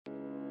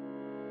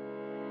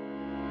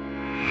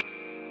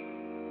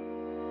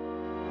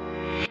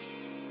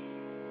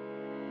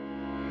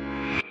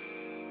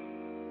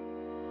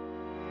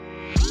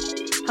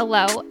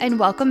Hello, and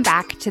welcome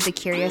back to the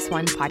Curious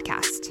One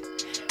podcast.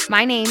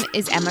 My name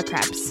is Emma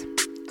Krebs.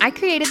 I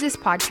created this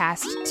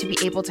podcast to be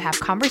able to have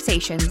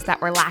conversations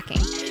that were lacking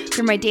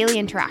through my daily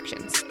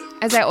interactions,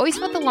 as I always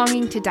felt the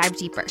longing to dive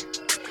deeper.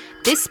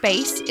 This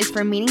space is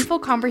for meaningful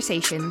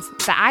conversations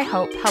that I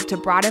hope help to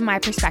broaden my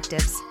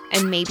perspectives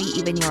and maybe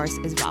even yours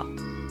as well.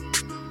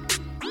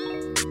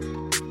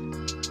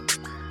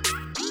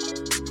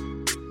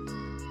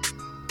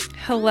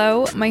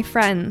 Hello, my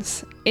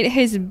friends. It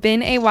has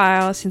been a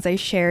while since I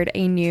shared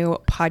a new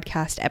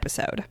podcast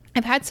episode.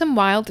 I've had some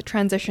wild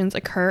transitions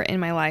occur in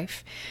my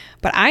life,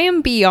 but I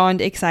am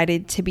beyond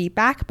excited to be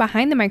back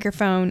behind the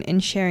microphone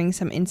and sharing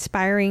some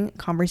inspiring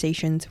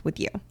conversations with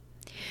you.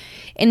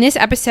 In this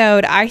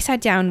episode, I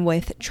sat down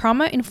with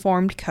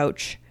trauma-informed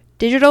coach,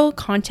 digital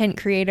content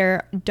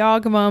creator,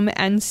 dog mom,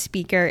 and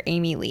speaker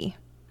Amy Lee.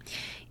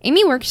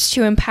 Amy works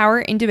to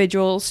empower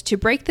individuals to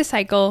break the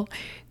cycle,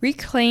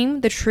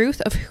 reclaim the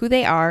truth of who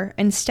they are,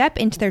 and step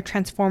into their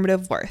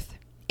transformative worth.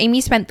 Amy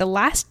spent the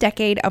last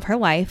decade of her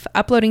life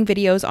uploading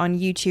videos on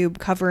YouTube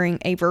covering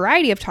a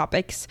variety of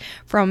topics,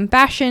 from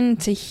fashion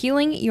to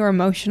healing your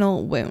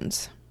emotional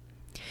wounds.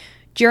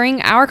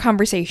 During our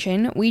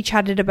conversation, we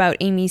chatted about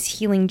Amy's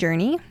healing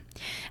journey,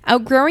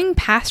 outgrowing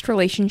past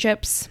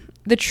relationships,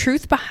 the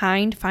truth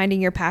behind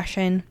finding your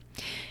passion,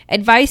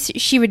 advice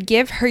she would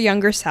give her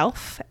younger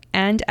self,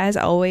 and as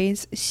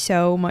always,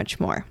 so much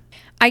more.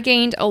 I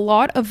gained a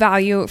lot of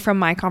value from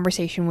my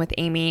conversation with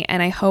Amy,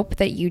 and I hope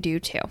that you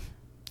do too.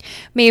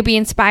 May you be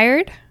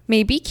inspired, may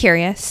you be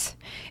curious,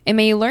 and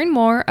may you learn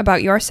more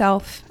about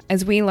yourself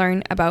as we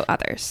learn about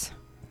others.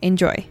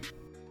 Enjoy.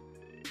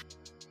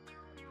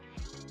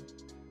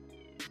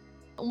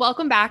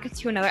 Welcome back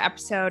to another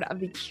episode of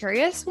the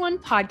Curious One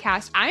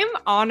podcast. I am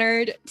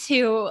honored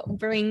to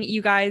bring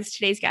you guys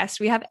today's guest.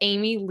 We have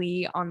Amy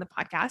Lee on the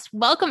podcast.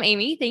 Welcome,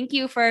 Amy. Thank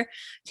you for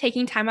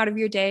taking time out of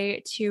your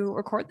day to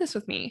record this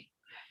with me.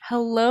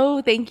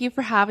 Hello. Thank you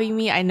for having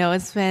me. I know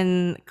it's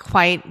been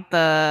quite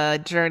the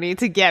journey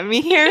to get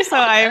me here, so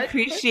I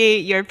appreciate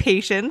your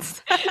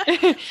patience.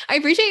 I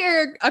appreciate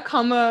your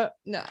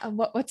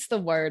what's the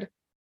word?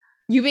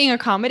 You being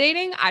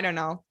accommodating? I don't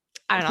know.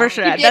 For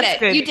sure. That's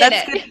good. You did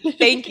it. Good.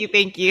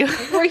 Thank you.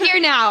 We're here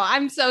now.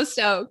 I'm so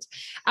stoked.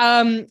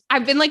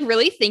 I've been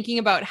really thinking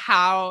about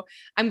how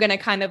I'm going to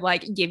kind of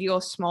give you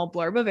a small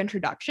blurb of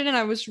introduction, and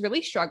I was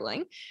really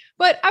struggling.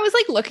 But I was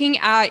looking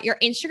at your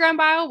Instagram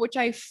bio, which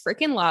I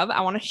freaking love.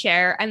 I want to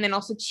share. And then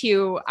also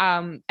too,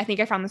 I think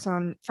I found this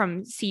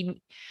from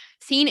Seen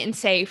and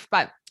Safe,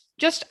 but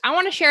just I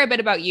want to share a bit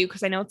about you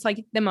because I know it's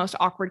the most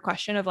awkward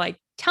question of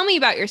tell me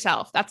about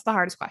yourself. That's the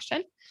hardest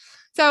question.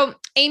 So,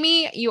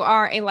 Amy, you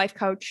are a life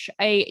coach,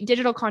 a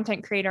digital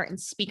content creator, and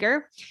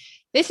speaker.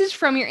 This is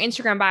from your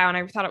Instagram bio, and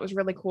I thought it was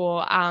really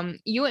cool.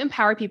 You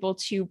empower people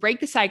to break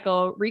the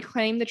cycle,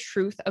 reclaim the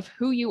truth of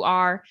who you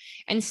are,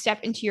 and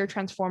step into your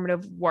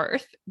transformative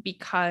worth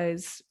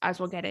because, as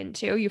we'll get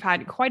into, you've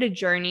had quite a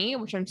journey,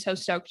 which I'm so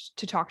stoked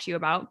to talk to you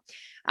about,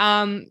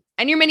 and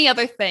your many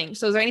other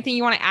things. So is there anything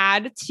you want to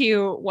add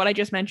to what I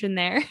just mentioned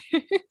there?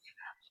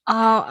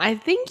 I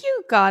think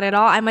you got it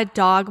all. I'm a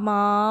dog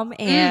mom,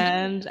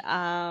 and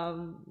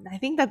I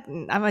think that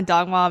I'm a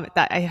dog mom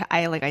that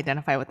I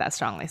identify with that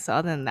strongly. So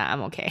other than that,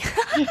 I'm okay.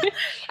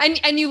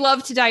 and you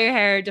love to dye your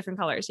hair different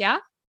colors, yeah?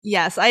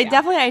 Yes, I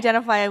definitely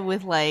identify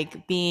with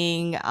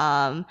being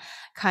kind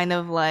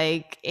of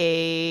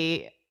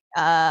a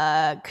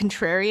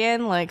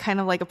contrarian, kind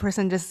of a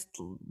person just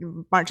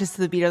marches to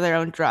the beat of their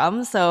own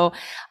drum. So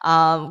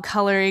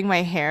coloring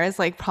my hair is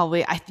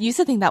probably, I used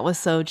to think that was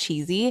so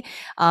cheesy,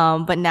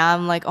 but now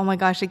I'm oh my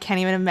gosh, I can't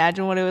even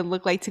imagine what it would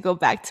look like to go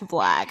back to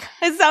black.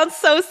 It sounds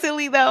so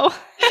silly though.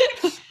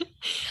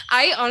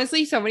 I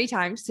honestly, so many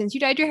times since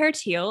you dyed your hair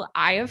teal,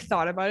 I have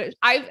thought about it.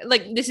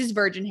 This is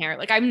virgin hair.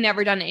 I've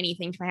never done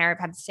anything to my hair. I've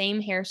had the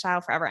same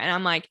hairstyle forever. And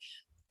I'm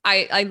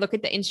I look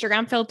at the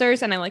Instagram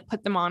filters and I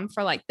put them on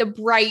for the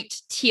bright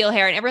teal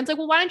hair, and everyone's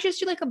well, why don't you just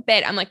do a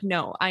bit? I'm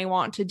no, I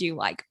want to do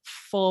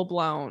full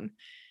blown.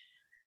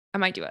 I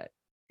might do it.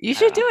 You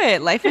should do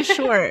it. Life is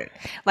short.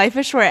 Life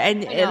is short.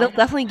 And it'll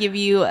definitely give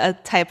you a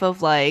type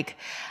of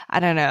I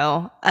don't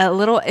know,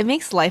 it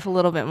makes life a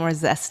little bit more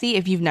zesty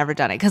if you've never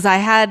done it. Cause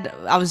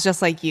I was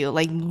just like you,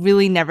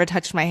 really never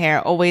touched my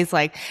hair. Always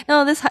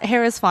no, this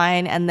hair is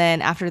fine. And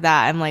then after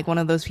that, I'm one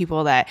of those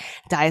people that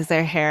dyes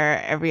their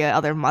hair every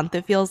other month.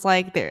 It feels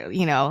they're,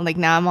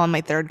 now I'm on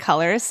my third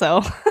color.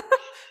 So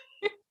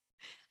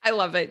I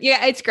love it.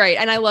 Yeah, it's great.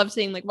 And I love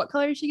seeing what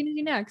color is she going to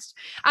do next?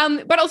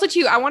 But also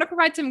too, I want to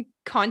provide some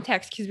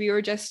context because we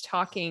were just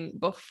talking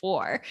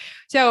before.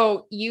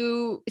 So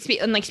you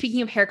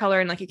speaking of hair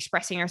color and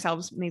expressing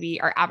ourselves, maybe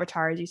our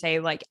avatar, as you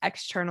say,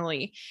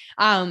 externally.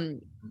 I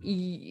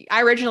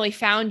originally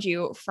found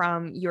you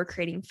from your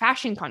creating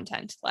fashion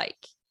content.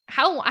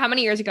 How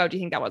many years ago do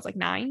you think that was?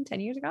 9, 10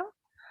 years ago?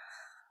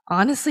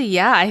 Honestly,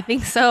 yeah, I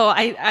think so.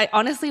 I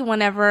honestly,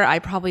 whenever I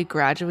probably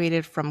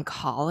graduated from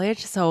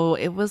college, so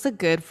it was a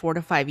good 4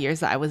 to 5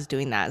 years that I was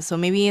doing that. So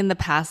maybe in the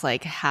past,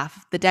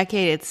 half the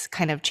decade, it's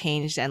kind of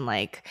changed and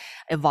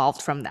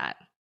evolved from that.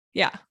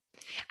 Yeah.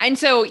 And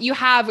so you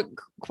have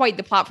quite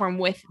the platform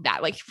with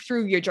that, like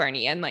through your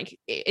journey. And like,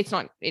 it's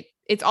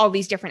all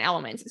these different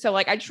elements. So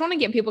like, I just want to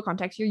give people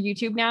context. Your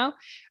YouTube now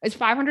is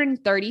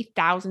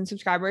 530,000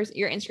 subscribers.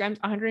 Your Instagram's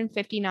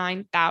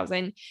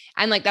 159,000.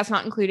 And like, that's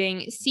not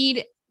including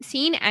Seen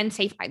and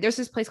Safe. There's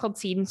this place called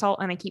Seed and Salt.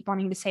 And I keep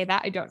wanting to say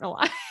that. I don't know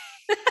why.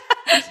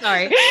 I'm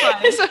sorry.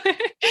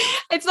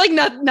 It's like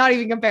not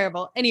even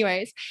comparable.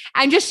 Anyways,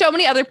 and just so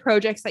many other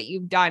projects that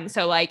you've done.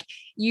 So like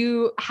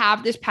you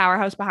have this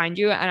powerhouse behind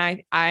you,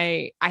 and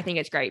I think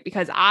it's great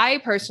because I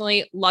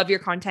personally love your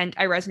content.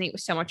 I resonate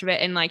with so much of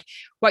it, and like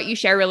what you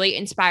share really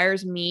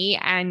inspires me,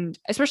 and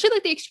especially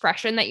like the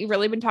expression that you've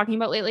really been talking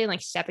about lately, and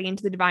like stepping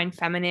into the divine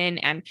feminine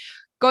and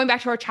going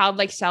back to our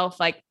childlike self,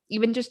 like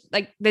even just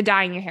like the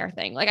dyeing your hair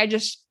thing. Like I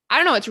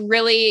don't know, it's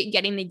really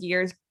getting the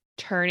gears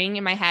turning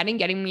in my head and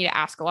getting me to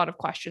ask a lot of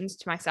questions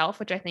to myself,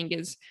 which I think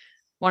is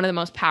one of the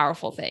most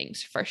powerful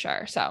things for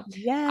sure. So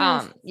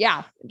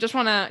yeah, just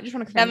want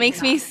to that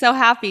makes me so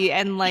happy.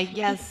 And like,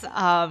 yes,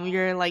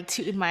 you're like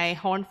tooting my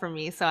horn for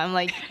me. So I'm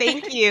like,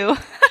 thank you.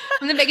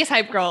 I'm the biggest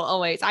hype girl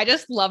always. I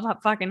just love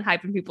fucking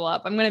hyping people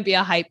up. I'm going to be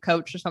a hype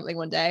coach or something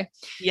one day.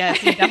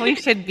 Yes, you definitely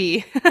should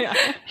be.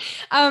 Yeah.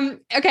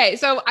 Okay.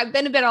 So I've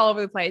been a bit all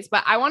over the place,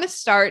 but I want to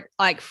start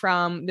like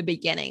from the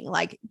beginning,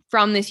 like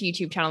from this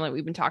YouTube channel that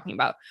we've been talking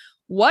about.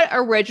 What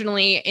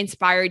originally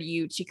inspired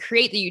you to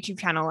create the YouTube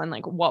channel, and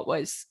like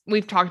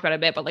we've talked about it a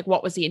bit, but like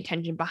what was the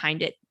intention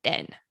behind it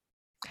then?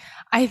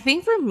 I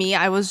think for me,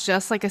 I was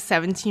just like a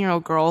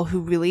 17-year-old girl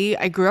who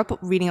I grew up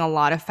reading a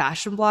lot of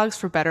fashion blogs,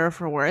 for better or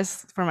for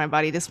worse, for my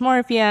body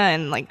dysmorphia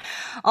and like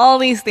all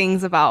these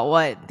things about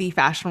what the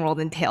fashion world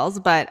entails.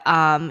 But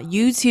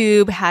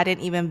YouTube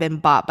hadn't even been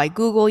bought by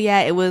Google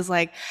yet. It was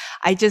like,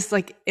 I just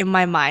like in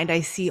my mind,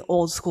 I see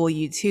old school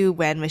YouTube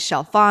when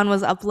Michelle Phan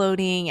was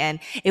uploading, and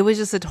it was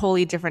just a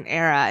totally different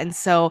era. And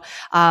so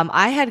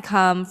I had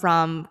come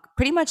from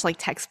pretty much like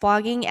text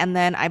blogging. And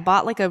then I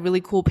bought like a really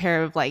cool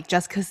pair of like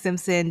Jessica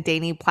Simpson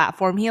Dainty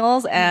platform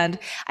heels. And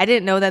I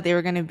didn't know that they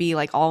were going to be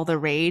like all the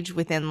rage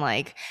within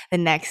like the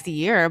next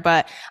year.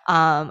 But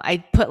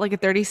I put like a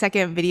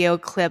 30-second video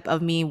clip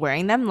of me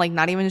wearing them, like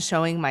not even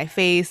showing my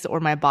face or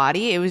my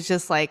body. It was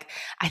just like,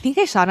 I think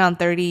I shot it on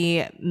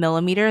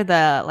 30mm,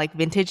 the like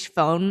vintage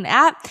phone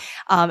app.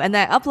 And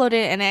then I uploaded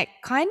it, and it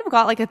kind of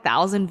got like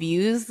 1,000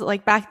 views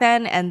like back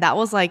then. And that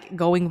was like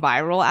going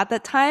viral at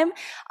that time.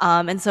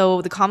 And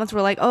so the comments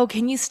were like, oh,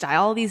 can you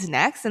style these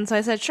next? And so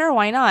I said, sure,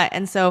 why not?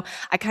 And so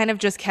I kind of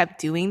just kept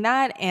doing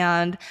that.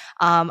 And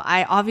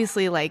I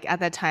obviously, like at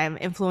that time,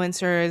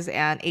 influencers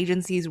and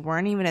agencies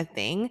weren't even a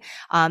thing.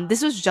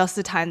 This was just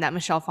the time that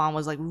Michelle Phan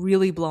was like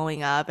really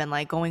blowing up and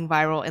like going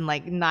viral in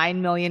like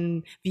 9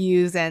 million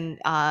views and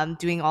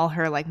doing all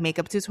her like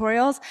makeup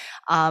tutorials.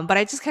 But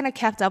I just kind of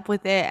kept up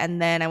with it.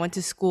 And then I went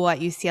to school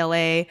at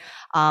UCLA.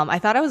 I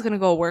thought I was going to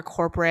go work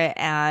corporate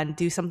and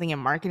do something in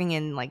marketing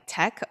and like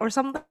tech or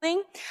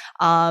something.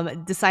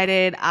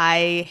 Decided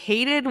I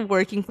hated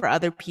working for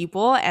other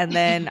people. And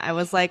then I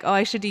was like, oh,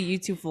 I should do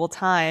YouTube full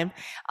time.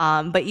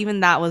 But even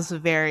that was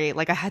very,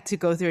 like, I had to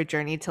go through a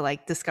journey to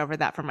like discover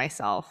that for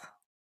myself.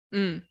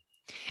 And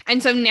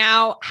so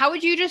now, how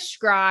would you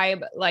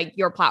describe like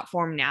your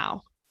platform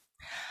now?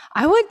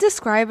 I would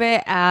describe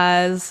it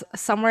as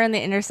somewhere in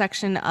the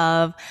intersection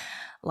of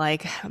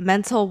like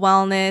mental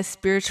wellness,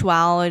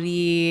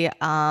 spirituality,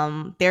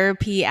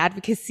 therapy,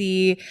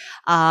 advocacy,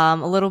 a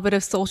little bit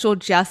of social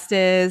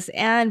justice,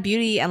 and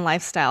beauty and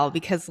lifestyle,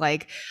 because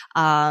like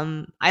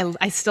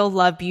I still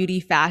love beauty,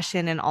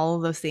 fashion, and all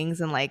of those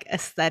things, and like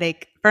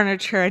aesthetic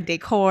furniture and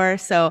decor.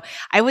 So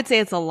I would say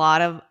it's a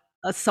lot of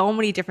so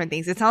many different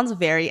things. It sounds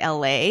very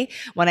LA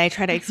when I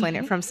try to explain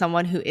it from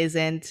someone who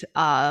isn't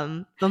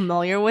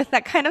familiar with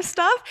that kind of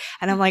stuff.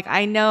 And I'm like,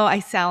 I know I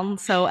sound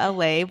so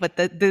LA, but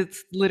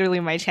that's literally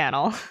my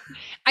channel.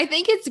 I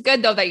think it's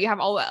good though that you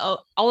have all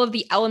of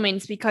the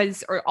elements,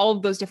 or all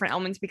of those different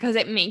elements, because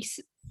it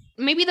makes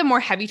maybe the more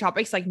heavy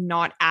topics like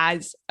not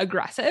as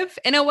aggressive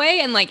in a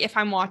way. And like if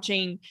I'm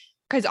watching,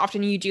 because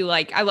often you do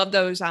like, I love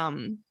those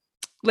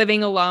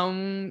living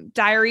alone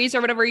diaries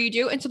or whatever you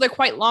do. And so they're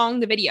quite long,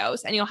 the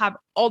videos, and you'll have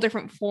all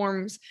different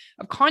forms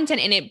of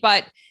content in it,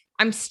 but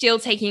I'm still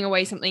taking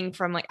away something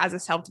from like as a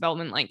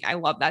self-development. Like I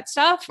love that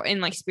stuff, and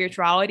like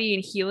spirituality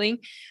and healing.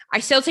 I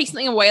still take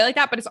something away like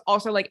that, but it's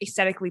also like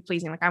aesthetically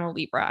pleasing. Like I'm a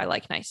Libra. I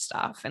like nice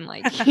stuff. And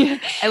like,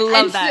 I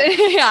love that.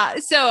 Yeah.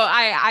 So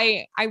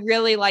I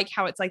really like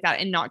how it's like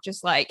that, and not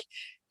just like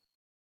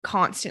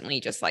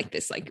constantly just like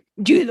this, like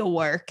do the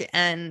work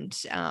and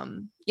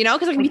you know,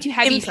 because it can be too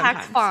heavy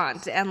impact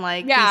sometimes. font and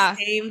like the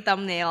same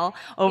thumbnail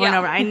over and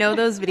over. I know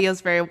those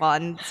videos very well,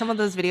 and some of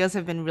those videos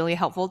have been really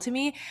helpful to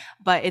me,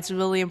 but it's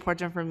really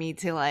important for me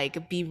to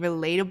like be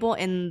relatable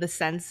in the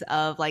sense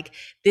of like,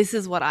 this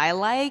is what I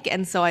like.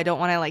 And so I don't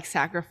want to like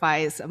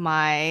sacrifice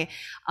my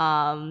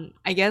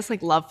I guess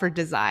like love for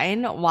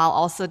design while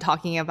also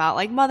talking about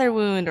like mother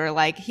wound or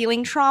like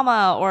healing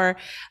trauma or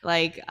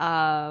like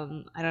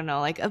I don't know,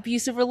 like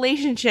abusive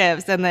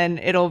relationships, and then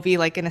it'll be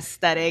like an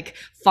aesthetic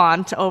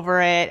font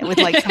over it it with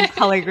like some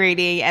color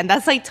grading. And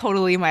that's like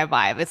totally my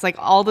vibe. It's like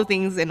all the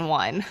things in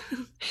one.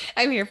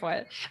 I'm here for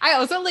it. I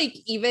also like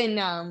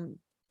even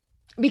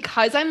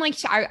because I'm like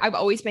I've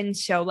always been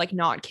so like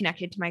not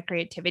connected to my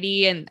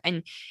creativity and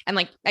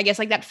like I guess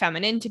like that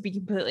feminine, to be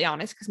completely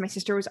honest, because my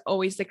sister was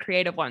always the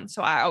creative one,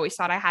 so I always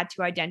thought I had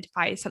to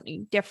identify as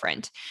something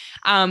different.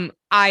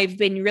 I've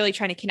been really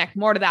trying to connect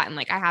more to that, and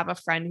like I have a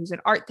friend who's an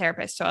art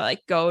therapist, so I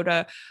like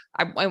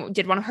I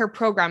did one of her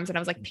programs and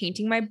I was like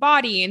painting my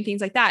body and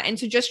things like that, and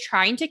so just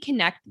trying to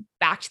connect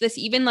back to this.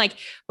 Even like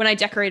when I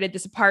decorated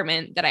this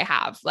apartment that I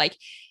have, like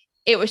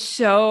it was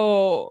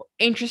so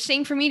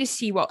interesting for me to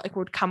see what like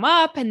would come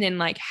up, and then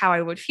like how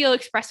I would feel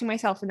expressing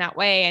myself in that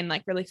way, and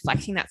like really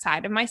flexing that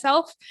side of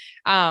myself.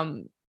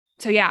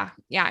 So yeah,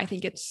 I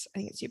think it's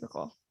super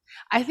cool.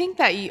 I think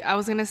that I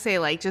was gonna say,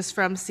 like, just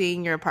from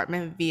seeing your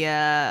apartment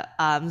via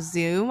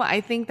Zoom,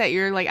 I think that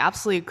you're like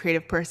absolutely a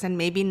creative person.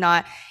 Maybe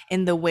not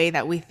in the way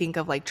that we think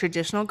of like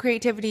traditional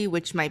creativity,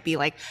 which might be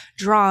like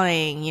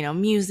drawing, you know,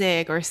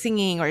 music or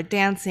singing or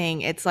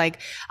dancing. It's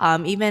like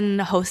even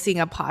hosting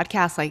a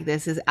podcast like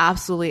this is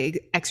absolutely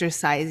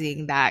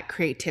exercising that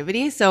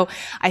creativity. So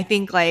I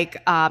think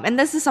like, and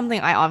this is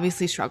something I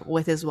obviously struggle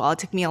with as well. It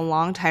took me a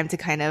long time to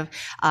kind of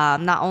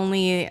not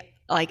only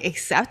like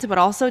accept, but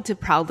also to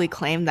proudly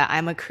claim that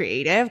I'm a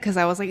creative, because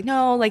I was like,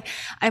 no, like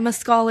I'm a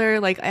scholar,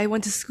 like I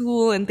went to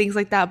school and things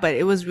like that. But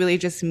it was really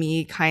just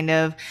me kind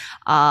of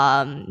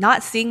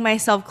not seeing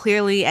myself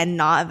clearly and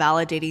not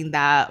validating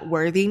that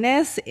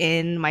worthiness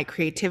in my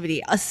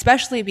creativity,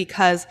 especially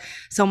because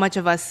so much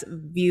of us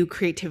view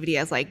creativity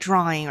as like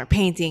drawing or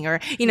painting or,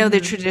 you know, the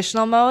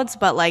traditional modes.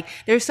 But like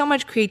there's so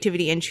much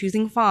creativity in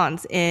choosing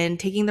fonts, in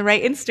taking the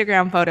right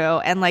Instagram photo,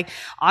 and like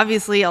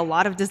obviously a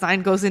lot of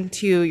design goes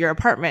into your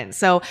apartment.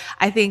 So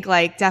I think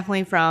like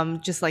definitely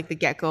from just like the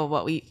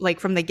get-go,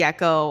 from the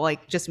get-go,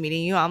 like just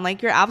meeting you, I'm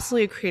like, you're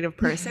absolutely a creative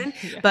person.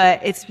 Yeah.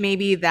 But it's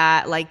maybe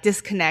that like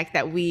disconnect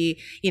that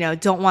we, you know,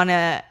 don't want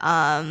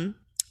to,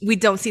 we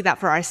don't see that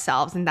for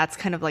ourselves. And that's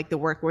kind of like the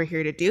work we're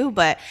here to do.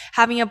 But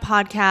having a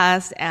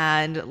podcast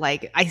and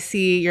like, I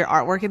see your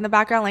artwork in the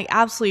background, like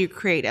absolutely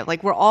creative.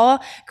 Like we're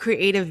all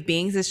creative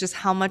beings. It's just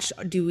how much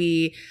do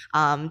we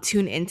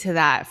tune into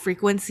that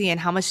frequency, and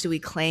how much do we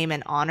claim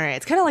and honor it?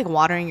 It's kind of like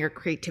watering your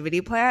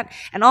creativity plant.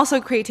 And also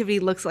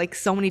creativity looks like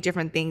so many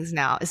different things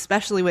now,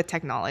 especially with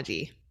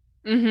technology.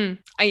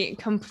 I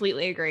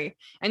completely agree.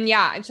 And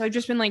yeah, so I've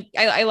just been like,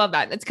 I love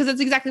that. It's because it's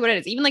exactly what it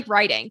is. Even like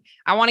writing,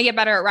 I want to get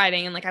better at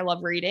writing, and like I love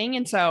reading.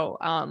 And so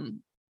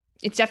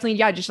it's definitely,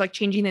 yeah, just like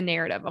changing the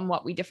narrative on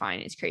what we define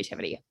as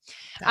creativity.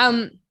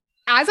 As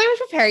I was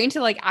preparing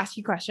to like ask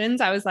you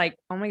questions, I was like,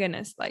 oh my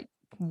goodness, like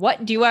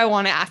what do I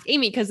want to ask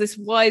Amy? Because this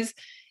was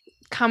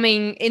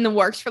coming in the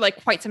works for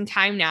like quite some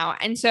time now.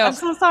 And so I'm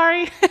so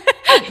sorry.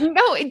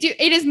 No,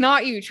 it is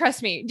not you.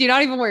 Trust me. Do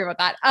not even worry about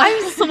that.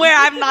 I swear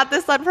I'm not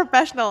this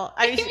unprofessional.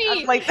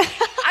 I'm like,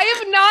 I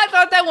have not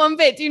thought that one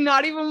bit. Do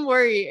not even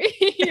worry.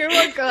 You're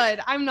good.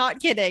 I'm not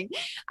kidding.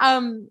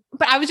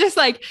 But I was just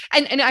like,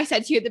 and I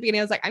said to you at the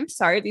beginning, I was like, I'm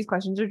sorry, these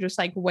questions are just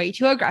like way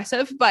too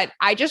aggressive, but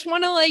I just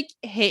want to like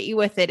hit you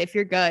with it if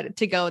you're good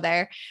to go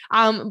there.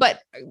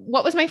 But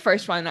what was my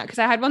first one? Because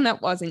I had one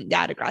that wasn't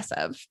that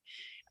aggressive.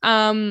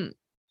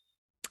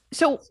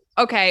 So,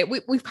 okay,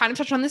 we've kind of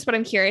touched on this, but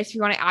I'm curious if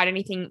you want to add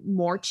anything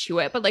more to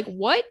it. But like,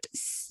 what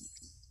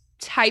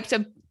types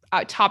of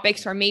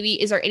topics, or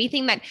maybe is there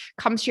anything that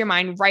comes to your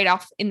mind right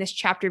off in this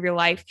chapter of your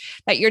life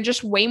that you're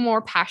just way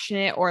more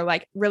passionate or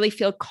like really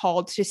feel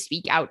called to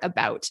speak out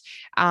about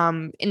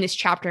in this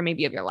chapter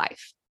maybe of your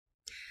life?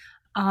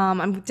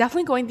 I'm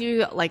definitely going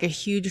through like a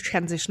huge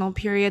transitional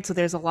period. So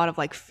there's a lot of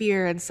like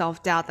fear and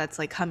self-doubt that's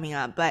like coming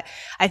up. But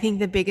I think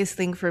the biggest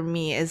thing for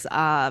me is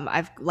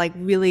I've like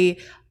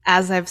really,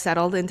 as I've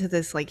settled into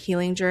this like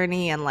healing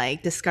journey and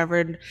like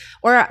discovered,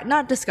 or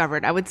not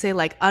discovered, I would say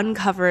like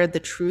uncovered the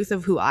truth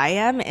of who I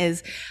am,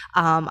 is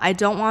I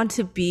don't want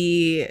to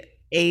be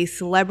a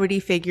celebrity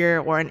figure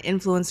or an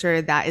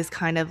influencer that is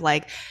kind of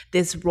like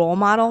this role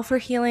model for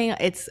healing.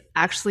 It's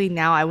actually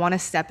now I want to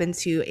step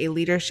into a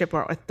leadership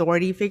or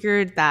authority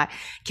figure that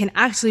can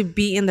actually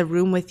be in the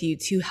room with you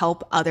to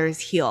help others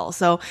heal.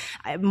 So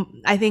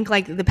I think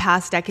like the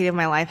past decade of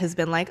my life has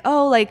been like,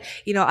 oh, like,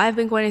 you know, I've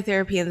been going to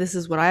therapy and this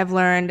is what I've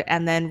learned.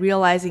 And then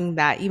realizing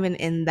that even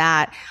in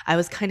that, I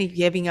was kind of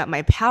giving up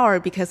my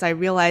power, because I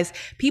realized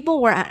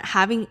people weren't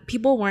having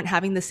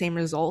the same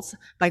results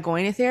by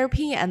going to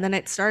therapy. And then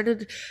it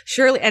started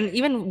surely, and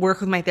even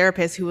work with my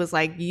therapist, who was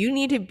like, you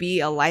need to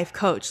be a life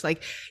coach.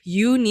 Like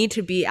you need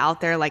to be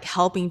out there like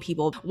helping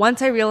people.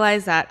 Once I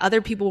realized that other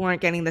people weren't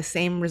getting the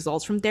same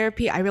results from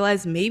therapy, I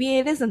realized maybe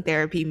it isn't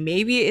therapy.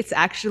 Maybe it's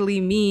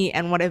actually me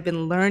and what I've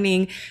been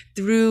learning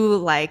through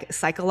like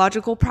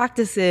psychological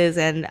practices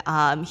and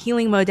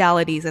healing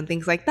modalities and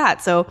things like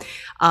that. So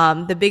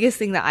the biggest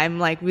thing that I'm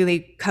like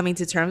really coming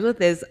to terms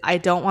with is I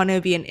don't want to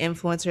be an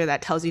influencer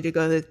that tells you to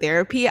go to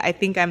therapy. I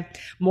think I'm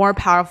more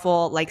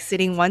powerful like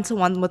sitting one-to-one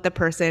with the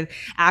person,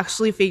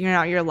 actually figuring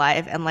out your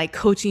life and like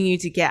coaching you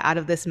to get out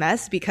of this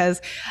mess,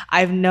 because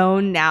I've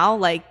known now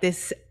like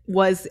this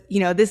was,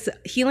 this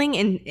healing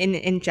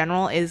in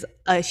general is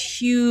a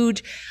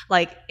huge,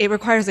 like, it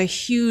requires a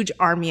huge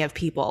army of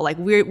people. Like,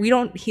 we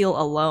don't heal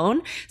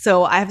alone.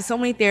 So I have so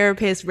many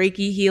therapists,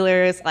 Reiki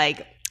healers,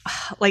 like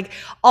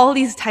all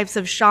these types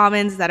of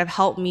shamans that have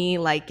helped me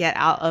like get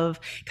out of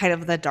kind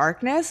of the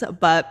darkness,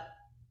 but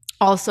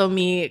also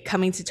me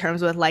coming to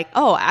terms with like,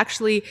 oh,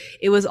 actually,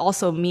 it was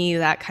also me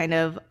that kind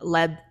of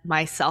led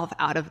myself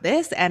out of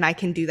this, and I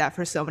can do that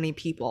for so many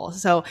people.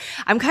 So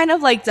I'm kind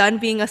of like done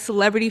being a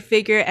celebrity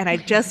figure, and I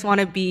just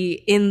want to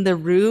be in the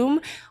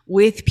room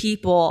with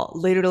people,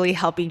 literally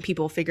helping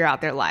people figure out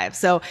their lives.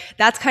 So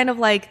that's kind of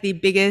like the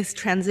biggest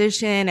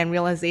transition and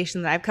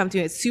realization that I've come to.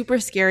 It's super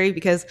scary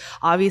because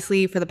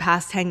obviously for the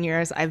past 10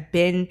 years, I've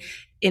been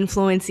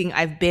influencing,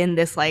 I've been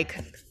this like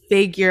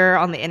figure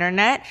on the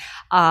internet.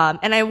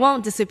 And I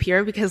won't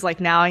disappear because like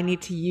now I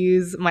need to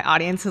use my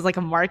audience as like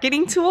a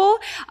marketing tool.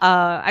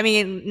 I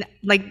mean,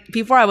 like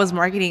before I was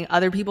marketing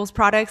other people's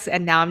products,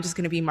 and now I'm just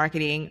going to be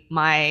marketing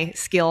my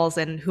skills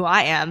and who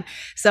I am.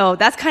 So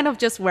that's kind of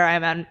just where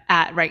I'm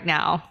at right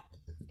now.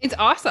 It's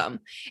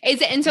awesome.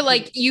 And so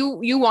like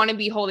you want to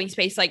be holding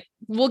space. Like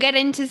we'll get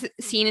into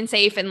Seen and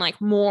Safe and like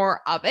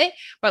more of it,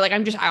 but like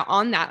I'm just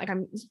on that. Like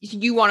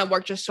you want to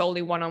work just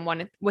solely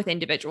one-on-one with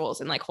individuals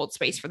and like hold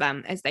space for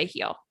them as they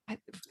heal.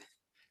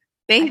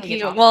 Thank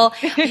you. Awesome. Well,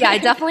 yeah, I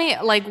definitely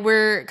like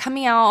we're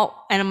coming out,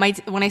 and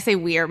when I say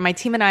we're, my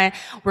team and I,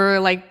 we're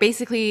like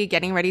basically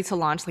getting ready to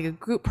launch like a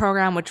group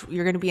program, which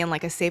you're going to be in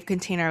like a safe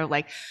container of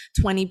like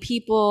 20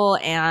 people,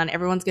 and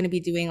everyone's going to be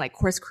doing like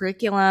course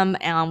curriculum,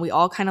 and we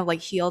all kind of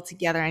like heal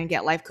together and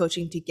get life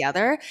coaching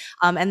together.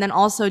 And then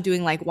also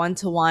doing like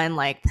one-to-one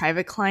like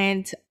private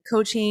client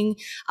coaching.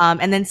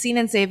 And then Seen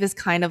and Safe is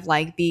kind of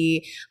like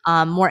the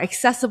more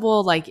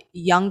accessible, like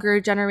younger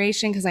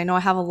generation, because I know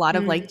I have a lot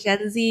of like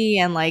Gen Z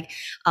and like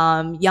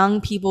young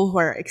people who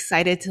are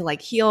excited to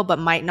like heal but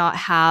might not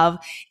have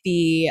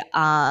the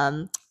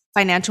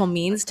financial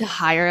means to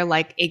hire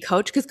like a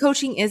coach, because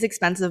coaching is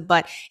expensive,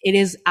 but it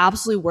is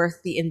absolutely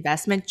worth the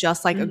investment,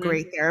 just like a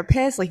great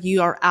therapist. Like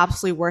you are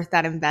absolutely worth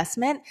that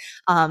investment.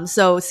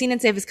 So Seen and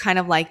Safe is kind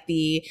of like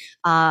the,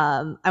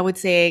 I would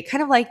say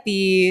kind of like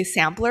the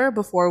sampler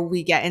before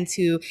we get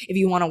into if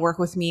you want to work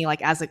with me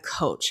like as a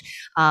coach.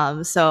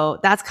 So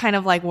that's kind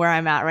of like where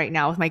I'm at right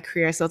now with my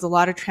career. So it's a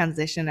lot of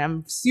transition.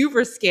 I'm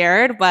super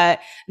scared, but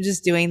I'm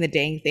just doing the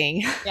dang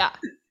thing. Yeah.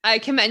 I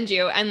commend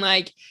you. And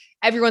like,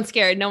 everyone's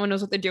scared. No one knows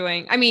what they're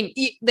doing. I mean,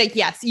 like,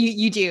 yes,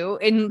 you do.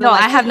 No,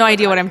 I have no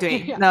idea what I'm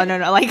doing. Yeah. No.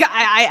 Like,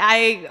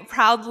 I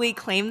proudly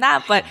claim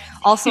that, but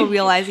also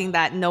realizing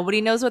that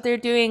nobody knows what they're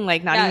doing.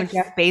 Like, not even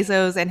Jeff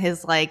Bezos and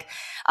his like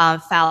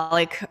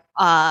phallic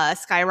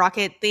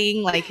skyrocket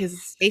thing, like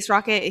his space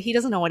rocket. He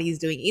doesn't know what he's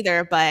doing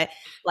either. But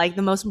like,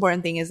 the most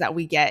important thing is that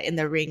we get in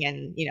the ring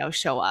and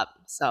show up.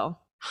 So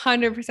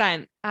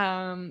 100%.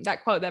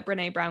 That quote that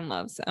Brene Brown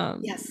loves.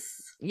 Yes.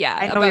 Yeah,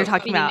 I know what you're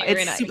talking about.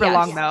 It's super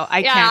long though.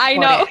 I can't. I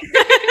know.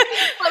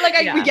 But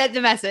like, we get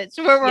the message.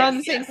 We're on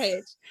the same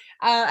page.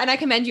 And I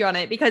commend you on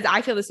it because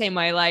I feel the same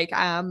way. Like,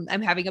 I'm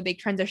having a big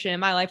transition in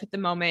my life at the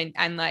moment,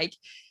 and like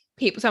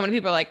so many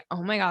people are like,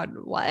 "Oh my God,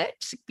 what?"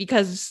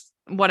 Because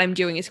what I'm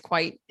doing is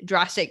quite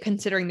drastic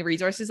considering the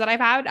resources that I've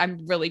had.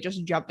 I'm really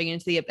just jumping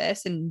into the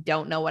abyss and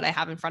don't know what I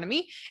have in front of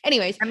me.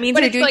 Anyways, that means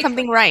you're doing like,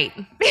 something right.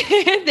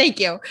 Thank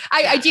you.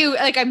 I do,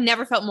 like, I've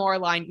never felt more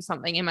aligned with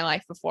something in my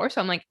life before. So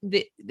I'm like,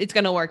 it's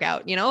going to work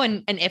out,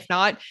 and if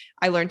not,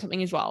 I learned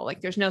something as well. Like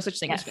there's no such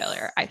thing as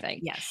failure, I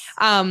think. Yes.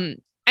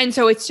 And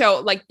so it's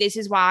so like, this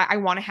is why I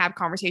want to have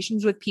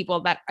conversations with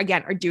people that,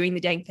 again, are doing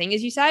the dang thing,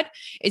 as you said,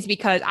 is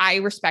because I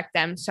respect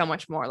them so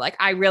much more. Like,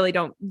 I really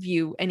don't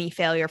view any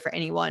failure for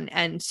anyone.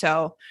 And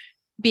so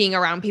being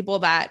around people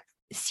that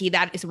see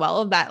that as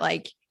well, that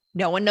like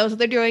no one knows what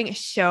they're doing,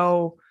 is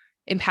so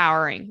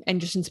empowering and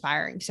just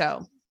inspiring.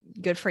 So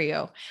good for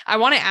you. I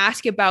want to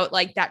ask about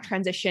like that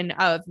transition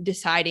of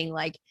deciding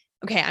like,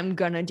 okay, I'm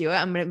going to do it.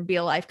 I'm going to be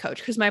a life coach,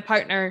 because my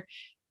partner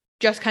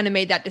just kind of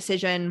made that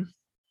decision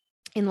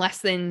in less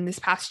than this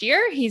past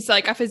year. He's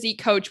like a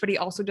physique coach, but he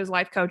also does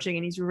life coaching,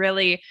 and he's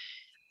really,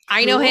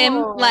 I know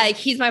him, like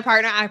he's my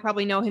partner. I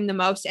probably know him the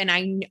most. And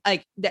I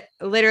like that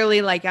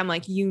literally, like, I'm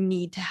like, you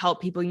need to help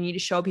people. You need to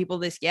show people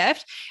this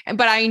gift.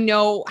 But I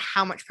know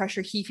how much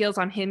pressure he feels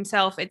on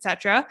himself,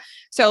 etc.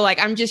 So like,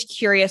 I'm just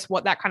curious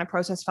what that kind of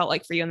process felt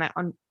like for you, and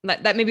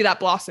that maybe that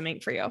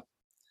blossoming for you.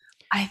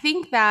 I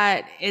think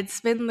that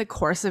it's been the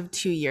course of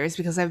 2 years,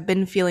 because I've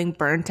been feeling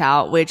burnt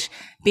out, which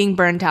being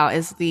burnt out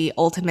is the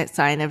ultimate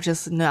sign of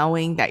just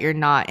knowing that you're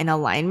not in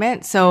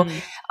alignment. So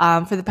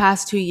for the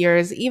past 2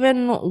 years,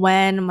 even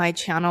when my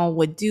channel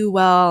would do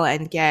well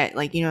and get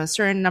like, a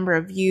certain number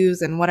of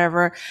views and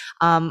whatever,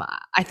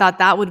 I thought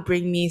that would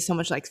bring me so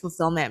much like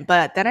fulfillment.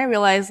 But then I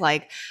realized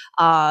like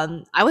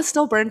I was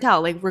still burnt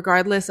out, like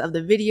regardless of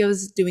the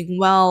videos doing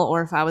well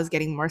or if I was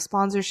getting more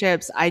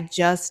sponsorships, I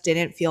just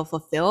didn't feel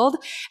fulfilled.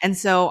 And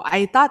so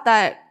I thought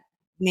that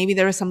maybe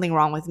there was something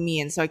wrong with me.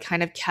 And so I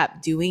kind of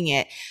kept doing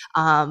it.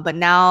 But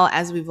now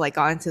as we've like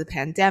gone into the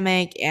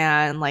pandemic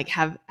and like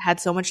have had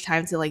so much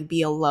time to like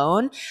be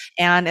alone,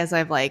 and as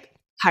I've like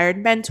hired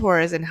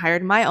mentors and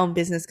hired my own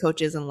business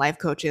coaches and life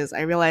coaches,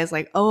 I realized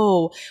like,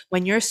 oh,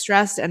 when you're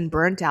stressed and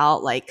burnt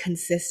out, like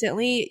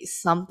consistently,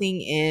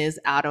 something is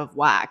out of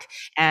whack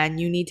and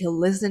you need to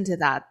listen to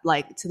that,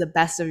 like to the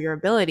best of your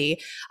ability.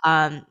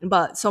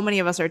 But so many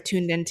of us are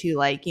tuned into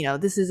like,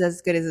 this is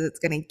as good as it's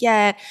going to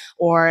get,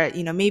 or,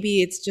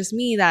 maybe it's just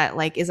me that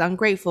like is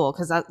ungrateful,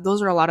 because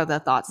those are a lot of the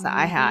thoughts that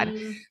I had.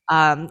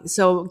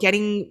 So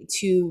getting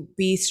to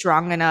be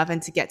strong enough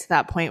and to get to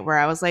that point where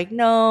I was like,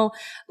 no,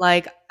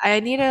 like I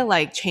need to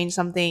like change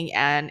something.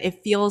 And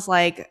it feels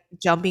like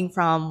jumping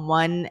from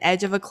one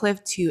edge of a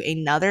cliff to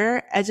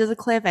another edge of the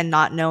cliff and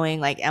not knowing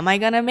like, am I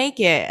going to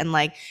make it? And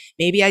like,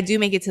 maybe I do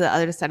make it to the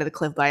other side of the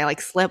cliff, but I like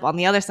slip on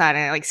the other side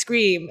and I like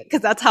scream, because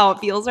that's how it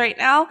feels right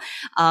now.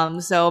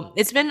 So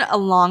it's been a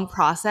long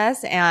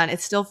process and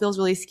it still feels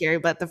really scary.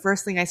 But the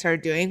first thing I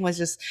started doing was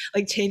just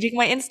like changing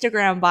my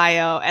Instagram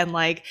bio, and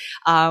like,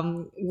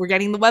 we're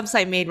getting the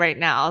website made right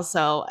now.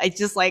 So I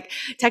just like,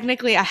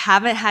 technically I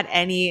haven't had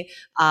any,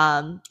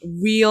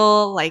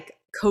 real like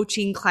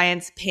coaching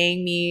clients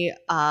paying me.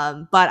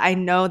 But I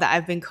know that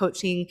I've been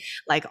coaching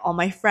like all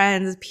my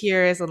friends,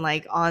 peers, and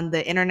like on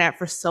the internet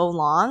for so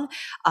long.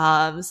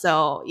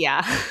 So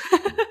yeah.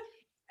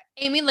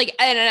 Amy, like,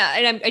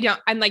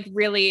 I'm like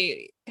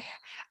really,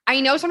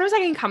 I know sometimes I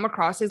can come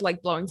across as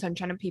like blowing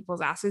sunshine in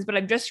people's asses, but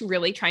I'm just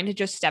really trying to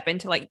just step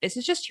into like, this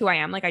is just who I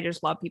am. Like, I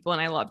just love people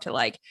and I love to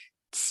like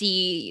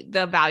see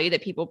the value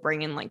that people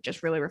bring and like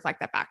just really reflect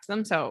that back to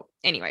them. So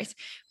anyways,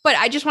 but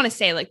I just want to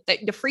say like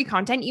the free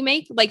content you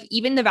make, like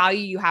even the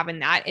value you have in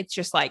that, it's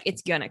just like,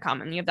 it's gonna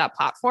come, and you have that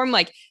platform.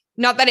 Like,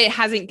 not that it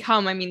hasn't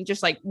come. I mean,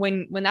 just like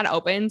when that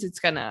opens, it's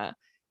gonna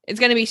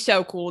be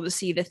so cool to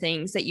see the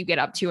things that you get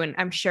up to. And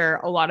I'm sure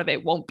a lot of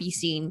it won't be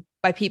seen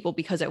by people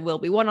because it will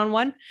be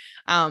one-on-one.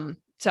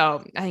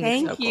 So I think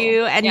Thank it's so you.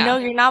 cool. And no,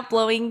 you're not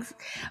blowing.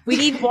 We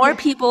need more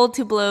people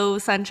to blow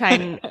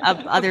sunshine up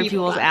other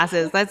people's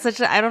asses. That's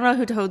I don't know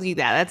who told you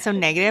that. That's so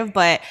negative,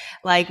 but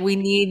like we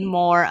need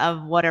more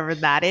of whatever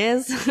that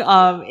is,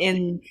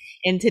 in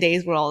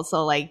today's world.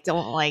 So like,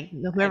 don't like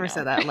whoever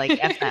said that, like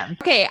F them.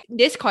 Okay.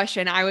 This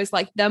question I was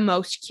like the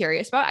most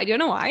curious about. I don't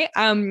know why.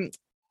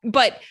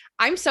 But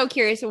I'm so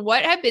curious,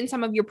 what have been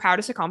some of your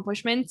proudest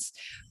accomplishments,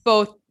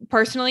 both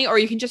personally, or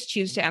you can just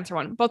choose to answer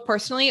one, both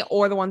personally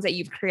or the ones that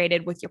you've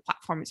created with your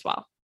platform as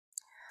well?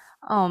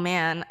 Oh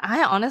man,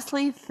 I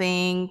honestly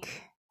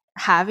think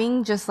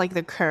having just like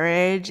the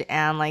courage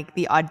and like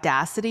the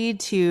audacity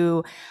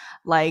to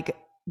like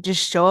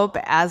just show up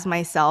as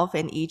myself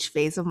in each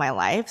phase of my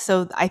life.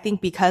 So I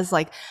think because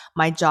like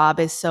my job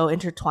is so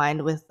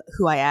intertwined with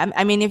who I am.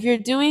 I mean, if you're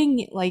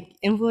doing like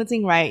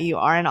influencing right, you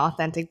are an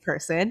authentic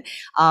person.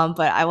 But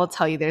I will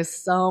tell you, there's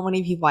so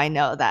many people I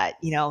know that,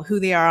 who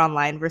they are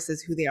online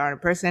versus who they are in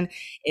person,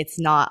 it's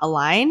not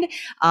aligned.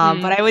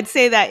 But I would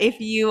say that if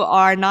you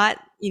are not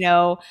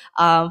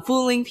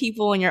fooling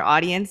people in your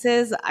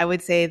audiences, I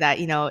would say that,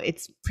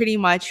 it's pretty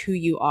much who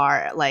you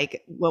are,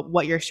 like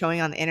what you're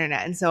showing on the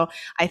internet. And so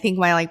I think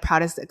my like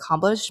proudest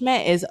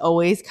accomplishment is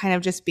always kind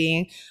of just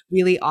being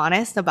really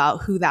honest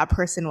about who that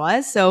person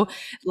was. So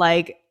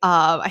like,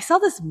 I saw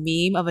this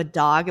meme of a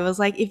dog. It was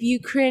like, if you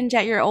cringe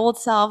at your old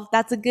self,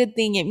 that's a good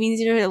thing. It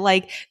means you're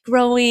like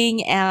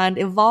growing and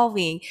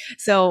evolving.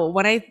 So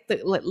when I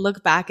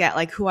look back at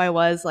like who I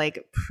was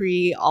like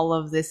pre all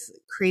of this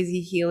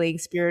crazy healing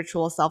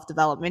spiritual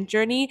self-development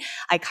journey,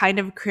 I kind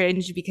of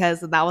cringe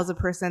because that was a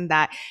person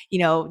that,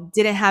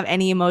 didn't have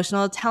any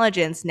emotional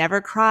intelligence,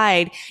 never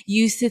cried,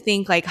 used to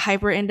think like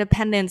hyper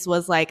independence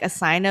was like a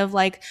sign of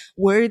like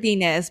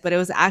worthiness, but it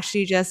was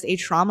actually just a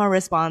trauma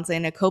response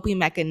and a coping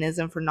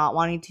mechanism for not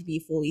wanting to be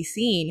fully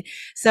seen.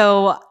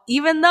 So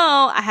even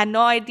though I had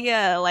no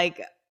idea,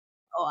 like,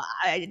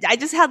 I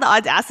just had the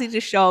audacity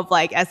to show up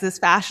like as this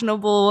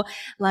fashionable,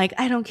 like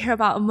I don't care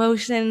about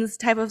emotions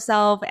type of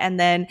self, and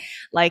then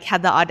like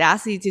had the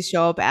audacity to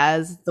show up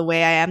as the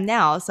way I am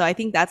now. So I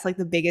think that's like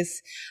the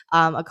biggest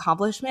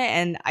accomplishment,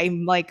 and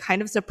I'm like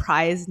kind of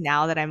surprised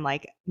now that I'm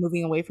like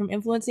moving away from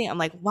influencing. I'm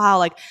like, wow,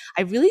 like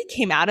I really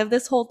came out of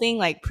this whole thing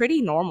like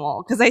pretty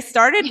normal, because I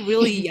started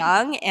really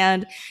young,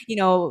 and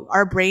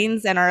our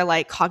brains and our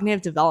like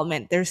cognitive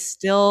development, they're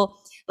still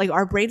like,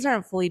 our brains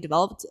aren't fully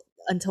developed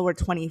until we're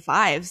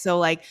 25. So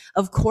like,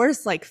 of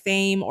course, like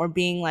fame or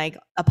being like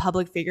a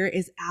public figure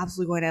is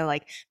absolutely going to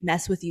like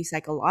mess with you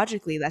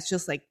psychologically. That's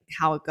just like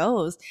how it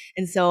goes.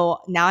 And so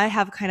now I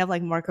have kind of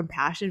like more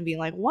compassion, being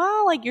like,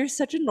 wow, like you're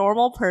such a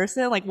normal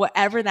person, like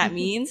whatever that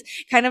means.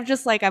 Kind of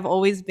just like I've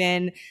always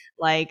been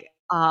like,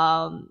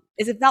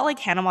 is it felt like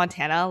Hannah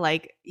Montana,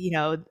 like,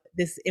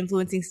 this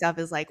influencing stuff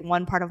is like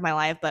one part of my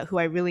life, but who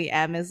I really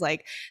am is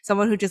like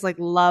someone who just like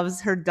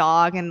loves her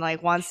dog and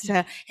like wants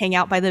to hang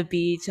out by the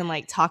beach and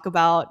like talk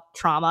about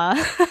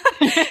trauma.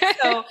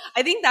 So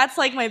I think that's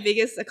like my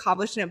biggest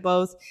accomplishment,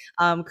 both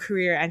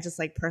career and just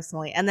like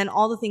personally. And then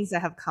all the things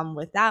that have come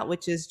with that,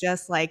 which is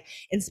just like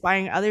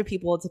inspiring other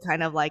people to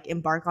kind of like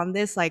embark on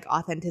this like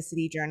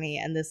authenticity journey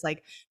and this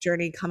like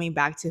journey coming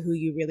back to who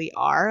you really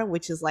are,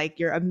 which is like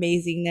your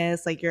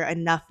amazingness, like your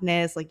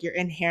enoughness, like your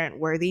inherent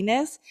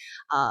worthiness.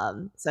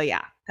 So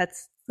yeah,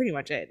 that's pretty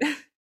much it.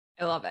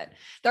 I love it.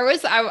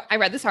 I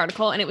read this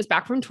article and it was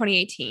back from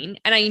 2018.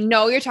 And I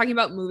know you're talking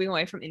about moving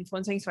away from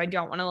influencing, so I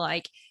don't want to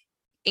like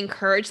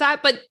encourage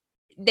that, but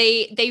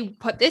they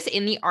put this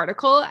in the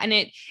article and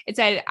it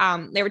said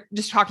they were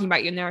just talking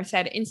about you and they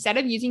said instead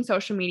of using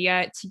social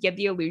media to give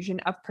the illusion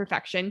of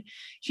perfection,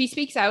 she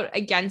speaks out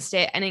against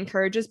it and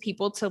encourages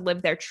people to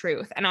live their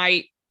truth. And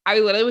I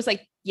literally was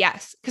like,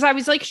 yes, because I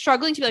was like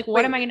struggling to be like,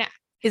 what am I gonna?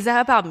 Is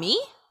that about me?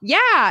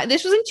 Yeah,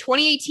 this was in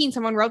 2018.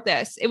 Someone wrote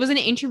this. It was an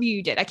interview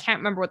you did. I can't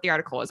remember what the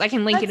article was. I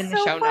can link it in the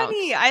show notes.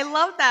 I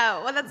love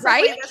that. Well, that's so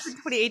right. Funny. That's in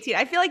 2018.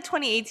 I feel like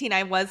 2018,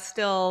 I was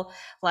still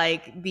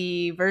like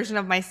the version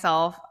of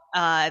myself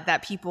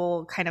that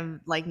people kind of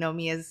like know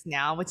me as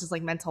now, which is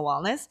like mental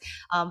wellness,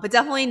 but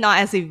definitely not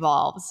as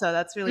evolved. So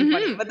that's really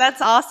funny. But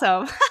that's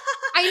awesome.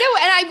 I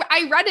know, and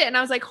I read it and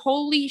I was like,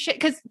 holy shit.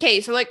 Because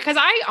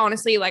I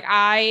honestly like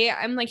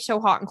I'm like so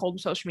hot and cold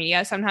with social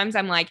media. Sometimes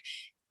I'm like,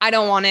 I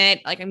don't want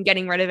it. Like I'm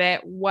getting rid of it,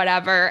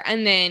 whatever.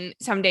 And then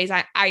some days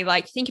I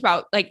like think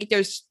about like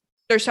there's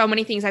so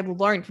many things I've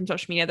learned from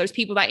social media. There's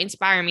people that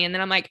inspire me. And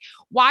then I'm like,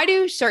 why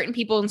do certain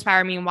people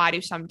inspire me and why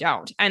do some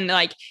don't? And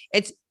like,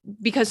 it's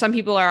because some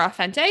people are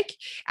authentic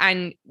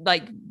and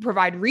like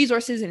provide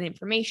resources and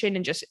information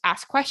and just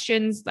ask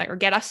questions like, or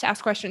get us to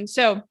ask questions.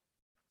 So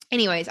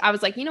anyways, I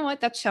was like, you know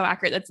what? That's so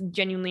accurate. That's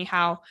genuinely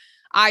how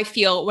I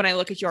feel when I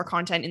look at your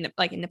content in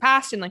the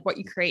past and like what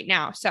you create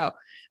now. So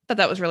I thought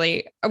that was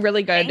really a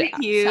really good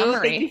Thank you.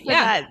 summary. Thank you for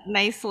that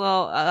nice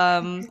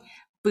little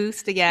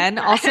boost again.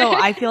 Also,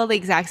 I feel the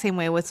exact same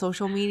way with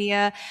social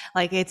media.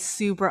 Like it's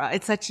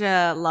such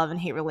a love and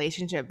hate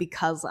relationship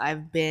because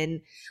I've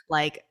been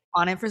like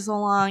on it for so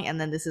long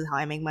and then this is how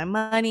I make my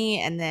money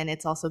and then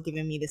it's also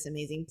given me this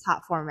amazing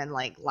platform and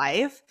like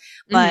life.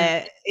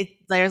 But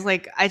there's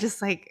like I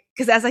just like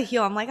because as I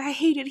heal I'm like I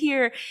hate it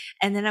here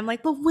and then I'm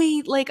like but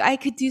wait like I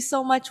could do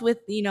so much with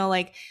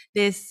like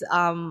this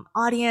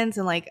audience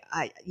and like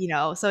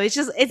so it's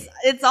just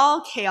it's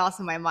all chaos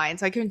in my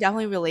mind. So I can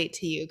definitely relate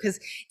to you because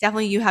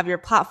definitely you have your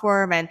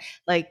platform and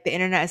like the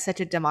internet is such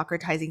a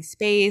democratizing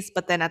space,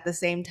 but then at the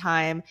same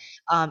time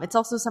it's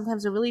also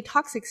sometimes a really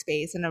toxic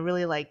space and a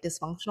really like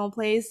dysfunctional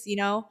place,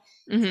 So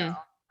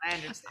I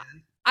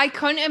understand. I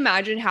couldn't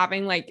imagine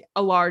having like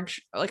a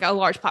large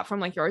platform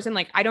like yours and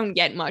like I don't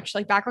get much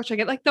like backlash. I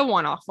get like the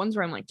one-off ones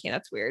where I'm like, yeah,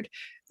 that's weird.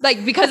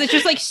 Like because it's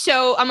just like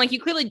so I'm like you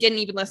clearly didn't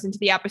even listen to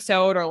the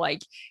episode or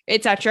like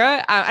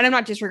etc. And I'm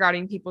not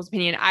disregarding people's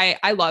opinion.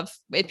 I love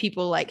if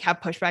people like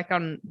have pushback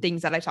on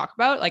things that I talk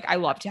about. Like I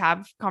love to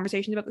have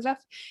conversations about this stuff.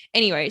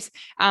 Anyways,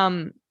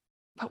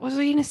 what was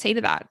I going to say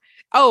to that?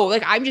 Oh,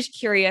 like I'm just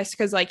curious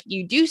because like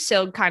you do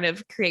still kind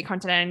of create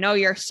content. And I know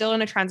you're still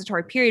in a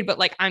transitory period, but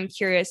like I'm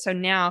curious. So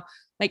now,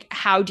 like,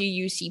 how do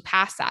you see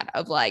past that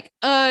of like,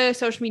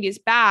 social media is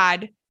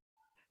bad?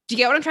 Do you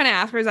get what I'm trying to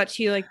ask, or is that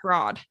too like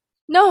broad?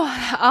 No,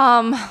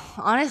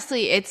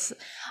 honestly,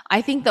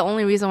 I think the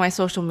only reason why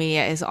social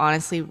media is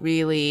honestly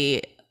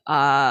really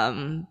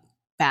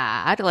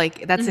bad,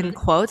 like that's in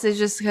quotes, is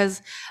just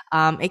because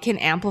it can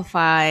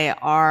amplify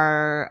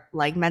our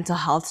like mental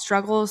health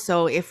struggles.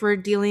 So if we're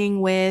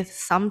dealing with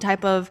some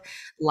type of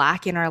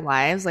lack in our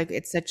lives, like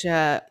it's such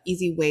a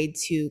easy way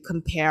to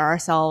compare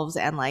ourselves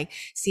and like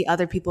see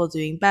other people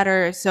doing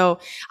better. So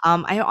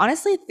I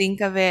honestly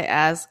think of it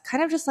as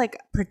kind of just like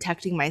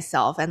protecting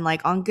myself. And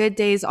like on good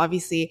days,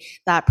 obviously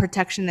that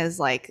protection is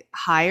like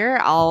higher.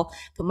 I'll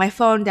put my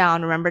phone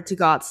down, remember to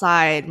go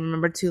outside,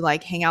 remember to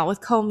like hang out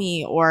with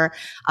Comey or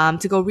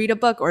to go read a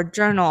book or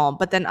journal.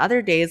 But then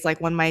other days,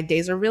 like when my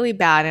days are really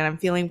bad and I'm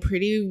feeling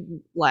pretty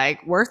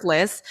like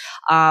worthless,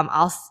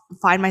 I'll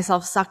find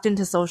myself sucked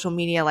into social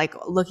media, like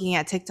looking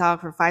at TikTok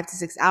for 5 to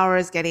 6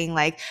 hours, getting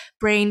like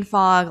brain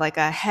fog, like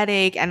a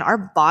headache. And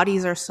our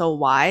bodies are so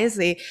wise.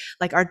 They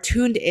like are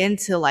tuned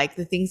into like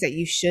the things that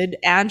you should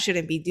and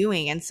shouldn't be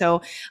doing. And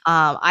so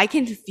I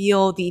can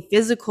feel the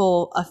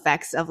physical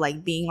effects of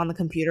like being on the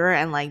computer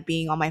and like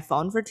being on my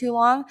phone for too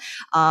long.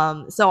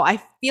 So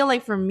I feel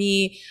like for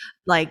me,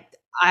 like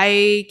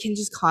I can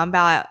just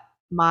combat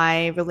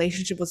my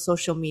relationship with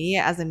social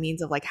media as a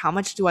means of like how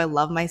much do I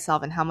love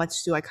myself and how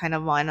much do I kind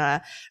of want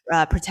to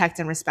protect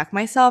and respect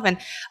myself. And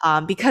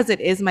because it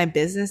is my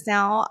business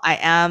now, I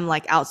am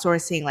like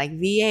outsourcing like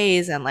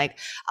VAs and like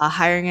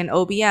hiring an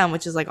OBM,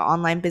 which is like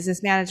online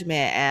business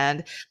management,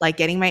 and like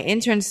getting my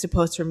interns to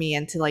post for me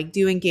and to like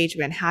do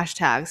engagement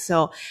hashtags.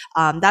 So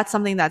that's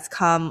something that's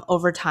come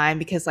over time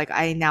because like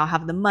I now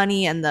have the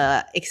money and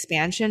the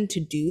expansion to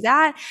do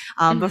that.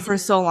 But for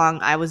so long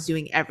I was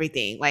doing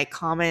everything, like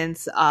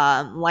comments,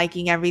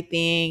 liking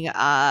everything,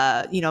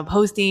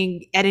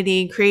 posting,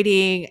 editing,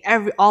 creating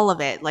all of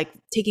it, like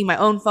taking my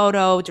own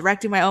photo,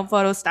 directing my own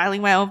photo,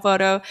 styling my own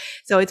photo.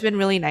 So it's been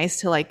really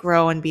nice to like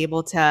grow and be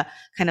able to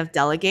kind of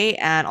delegate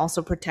and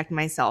also protect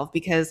myself,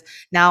 because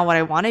now what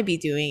I want to be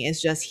doing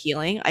is just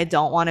healing. I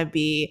don't want to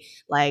be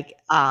like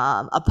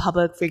a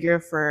public figure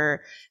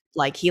for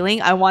like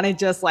healing. I want to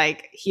just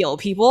like heal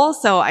people.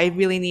 So I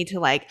really need to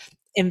like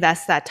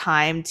invest that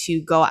time to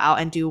go out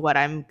and do what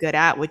I'm good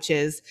at, which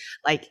is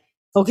like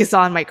focus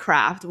on my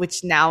craft,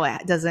 which now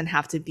it doesn't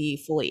have to be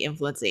fully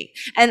influencing.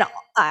 And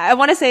I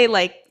want to say,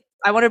 like,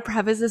 I want to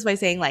preface this by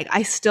saying, like,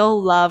 I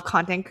still love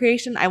content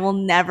creation. I will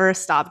never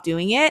stop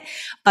doing it.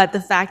 But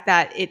the fact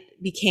that it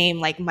became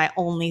like my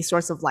only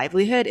source of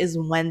livelihood is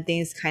when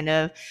things kind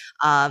of,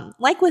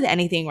 like with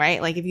anything,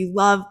 right? Like if you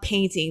love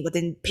painting, but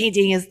then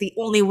painting is the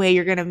only way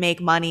you're going to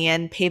make money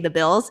and pay the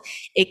bills,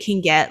 it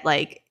can get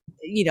like,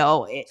 you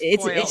know,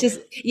 it's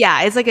just,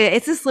 yeah, it's like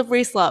it's a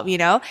slippery slope, you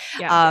know?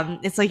 Yeah.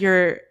 It's like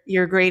your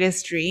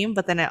greatest dream,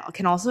 but then it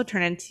can also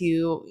turn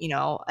into, you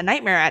know, a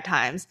nightmare at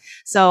times.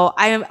 So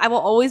I will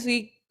always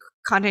be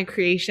content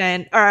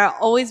creation, or I'll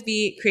always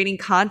be creating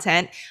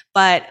content,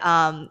 but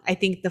I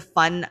think the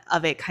fun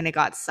of it kind of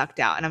got sucked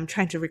out, and I'm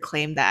trying to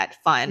reclaim that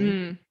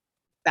fun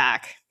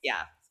back.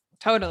 Yeah.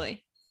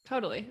 Totally.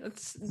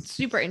 That's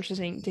super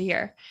interesting to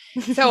hear.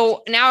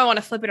 So now I want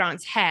to flip it on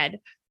its head.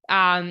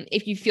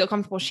 If you feel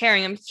comfortable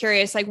sharing, I'm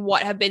curious, like,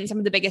 what have been some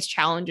of the biggest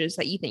challenges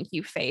that you think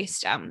you've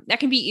faced? That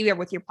can be either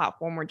with your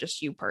platform or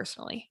just you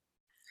personally.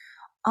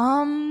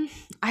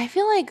 I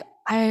feel like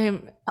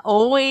I'm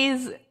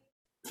always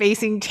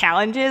facing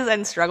challenges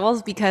and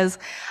struggles because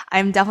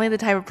I'm definitely the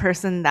type of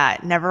person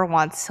that never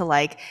wants to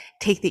like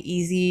take the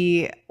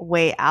easy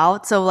way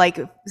out. So like,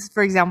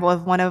 for example, if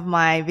one of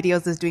my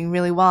videos is doing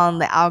really well and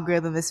the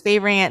algorithm is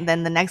favoring it,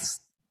 then the next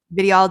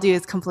video I'll do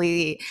is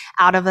completely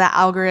out of that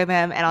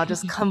algorithm, and I'll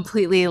just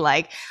completely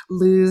like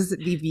lose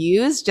the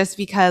views, just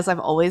because I've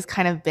always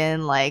kind of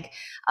been like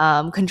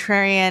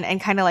contrarian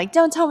and kind of like,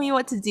 don't tell me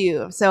what to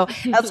do. So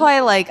that's why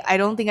like I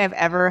don't think I've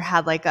ever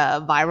had like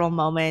a viral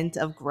moment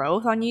of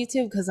growth on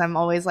YouTube, because I'm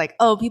always like,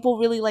 oh, people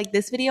really like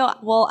this video,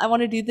 well, I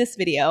want to do this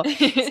video.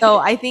 So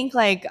I think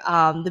like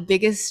the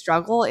biggest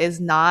struggle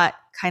is not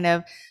kind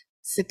of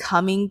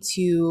succumbing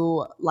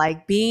to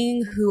like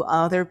being who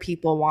other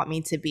people want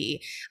me to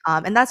be.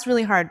 And that's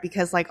really hard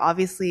because like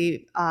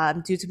obviously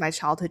due to my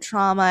childhood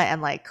trauma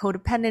and like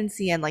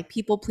codependency and like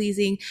people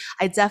pleasing,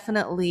 I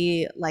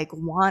definitely like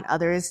want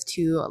others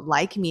to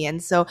like me.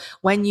 And so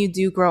when you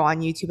do grow on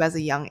YouTube as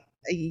a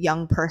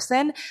young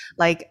person,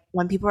 like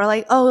when people are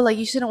like, oh, like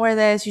you shouldn't wear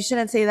this, you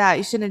shouldn't say that,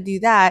 you shouldn't do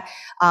that,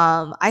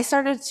 I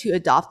started to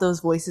adopt those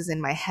voices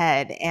in my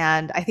head.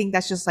 And I think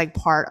that's just like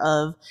part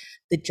of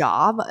the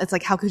job. It's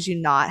like, how could you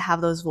not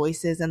have those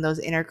voices and those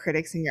inner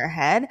critics in your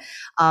head?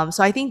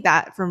 So I think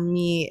that for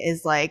me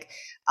is like,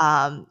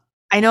 I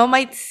know it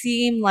might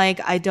seem like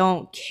I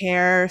don't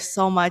care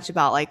so much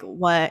about like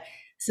what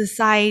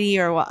society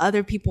or what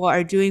other people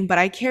are doing, but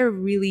I care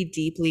really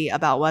deeply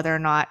about whether or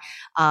not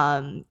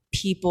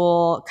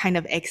people kind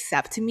of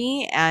accept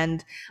me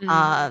and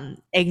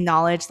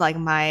acknowledge like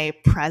my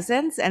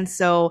presence. And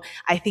so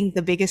I think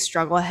the biggest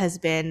struggle has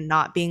been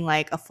not being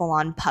like a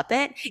full-on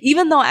puppet,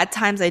 even though at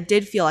times I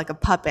did feel like a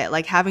puppet,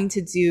 like having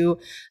to do,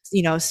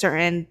 you know,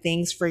 certain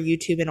things for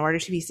YouTube in order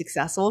to be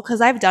successful.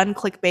 Because I've done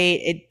clickbait,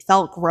 it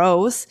felt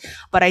gross,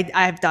 but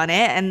I've done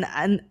it.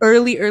 And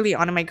early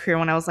on in my career,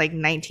 when I was like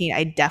 19,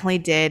 I definitely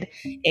did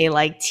a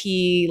like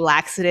tea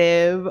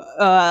laxative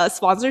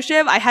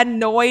sponsorship. I had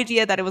no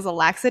idea that it was a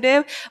laxative,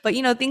 but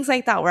you know, things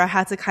like that where I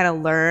had to kind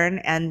of learn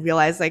and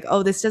realize like,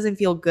 oh, this doesn't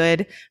feel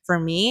good for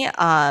me.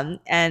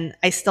 And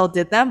I still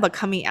did them, but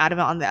coming out of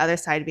it on the other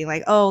side, being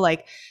like, oh,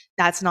 like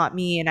that's not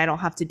me and I don't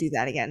have to do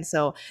that again.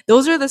 So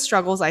those are the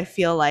struggles I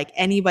feel like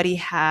anybody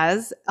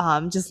has,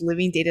 just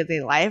living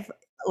day-to-day life,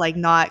 like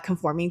not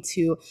conforming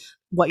to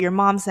what your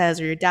mom says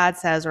or your dad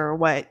says or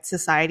what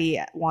society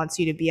wants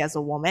you to be as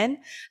a woman.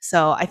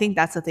 So I think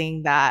that's the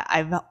thing that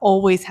I've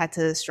always had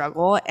to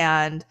struggle.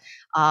 And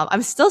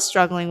I'm still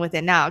struggling with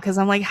it now, because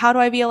I'm like, how do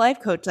I be a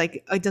life coach?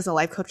 Like, does a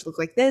life coach look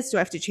like this? Do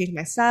I have to change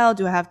my style?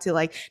 Do I have to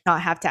like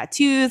not have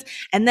tattoos?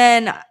 And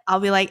then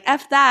I'll be like,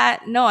 F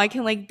that. No, I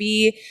can like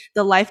be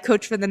the life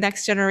coach for the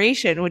next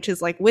generation, which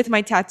is like with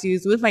my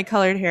tattoos, with my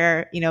colored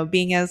hair, you know,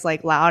 being as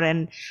like loud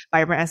and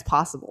vibrant as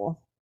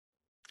possible.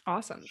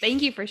 Awesome.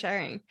 Thank you for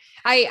sharing.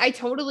 I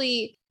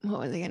totally, what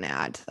was I going to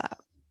add to that?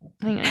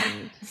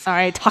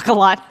 Sorry, I talk a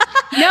lot.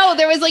 No,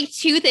 there was like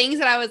two things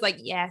that I was like,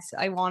 yes,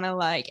 I want to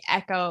like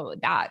echo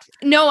that.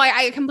 No,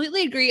 I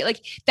completely agree.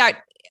 Like that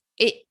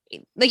it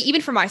like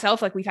even for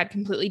myself, like we've had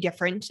completely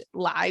different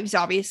lives.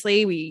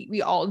 Obviously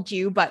we all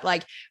do, but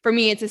like for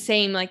me, it's the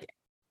same. Like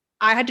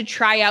I had to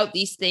try out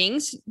these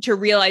things to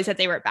realize that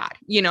they were bad,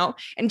 you know,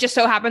 and just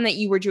so happened that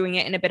you were doing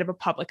it in a bit of a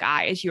public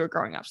eye as you were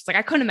growing up. So like,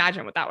 I couldn't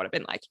imagine what that would have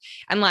been like.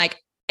 And like,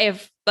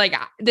 if like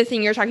the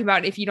thing you're talking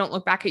about, if you don't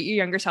look back at your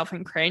younger self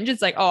and cringe,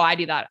 it's like, oh, I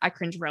do that. I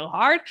cringe real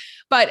hard.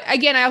 But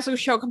again, I also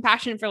show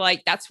compassion for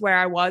like, that's where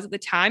I was at the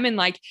time. And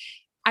like,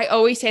 I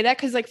always say that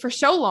because like for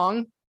so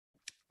long,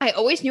 I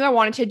always knew I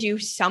wanted to do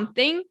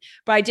something,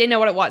 but I didn't know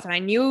what it was. And I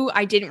knew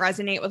I didn't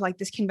resonate with like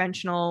this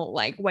conventional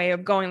like way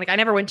of going. Like I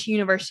never went to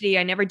university.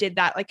 I never did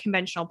that like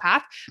conventional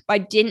path, but I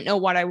didn't know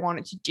what I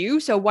wanted to do.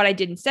 So what I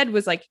did instead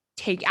was like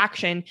take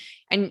action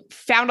and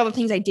found all the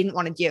things I didn't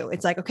want to do.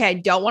 It's like, okay, I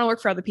don't want to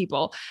work for other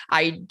people.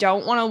 I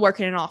don't want to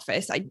work in an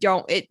office.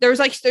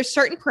 There's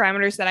certain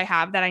parameters that I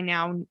have that I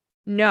now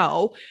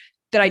know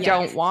that I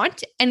don't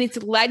want. And it's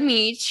led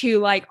me to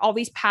like all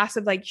these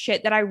passive like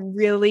shit that I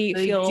really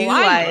feel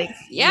aligned with.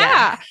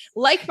 Yeah.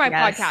 Like my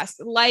podcast,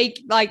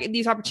 like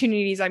these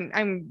opportunities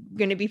I'm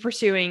going to be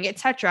pursuing,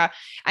 etc.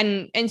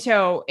 And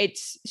so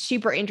it's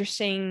super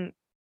interesting.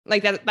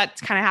 Like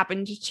that's kind of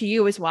happened to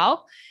you as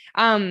well.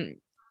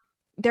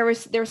 There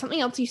was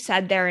something else you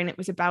said there, and it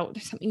was about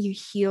something you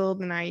healed,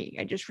 and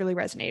I just really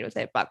resonated with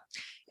it, but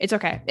it's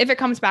okay. If it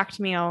comes back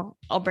to me, I'll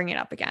bring it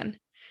up again.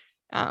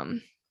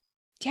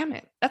 Damn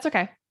it. That's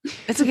okay.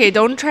 It's okay.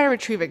 Don't try to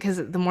retrieve it, because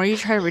the more you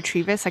try to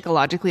retrieve it,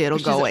 psychologically it'll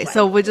go away.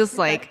 So we're just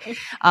like,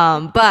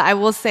 but I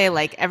will say,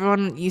 like,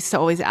 everyone used to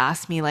always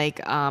ask me, like,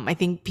 I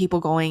think people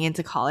going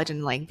into college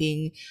and like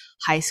being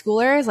high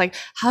schoolers, like,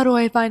 how do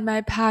I find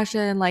my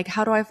passion? Like,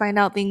 how do I find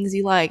out things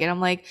you like? And I'm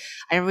like,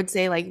 I would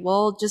say, like,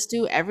 well, just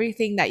do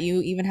everything that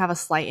you even have a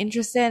slight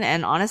interest in.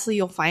 And honestly,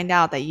 you'll find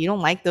out that you don't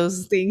like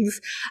those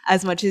things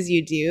as much as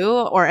you do,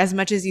 or as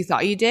much as you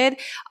thought you did.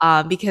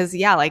 Because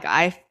yeah, like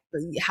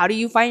how do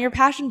you find your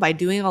passion? By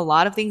doing a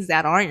lot of things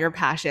that aren't your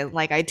passion.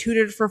 Like, I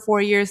tutored for 4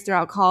 years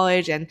throughout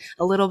college and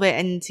a little bit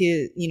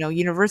into,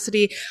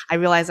 university. I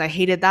realized I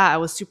hated that. I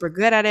was super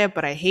good at it,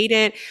 but I hate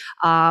it.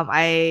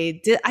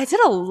 I did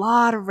a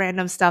lot of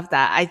random stuff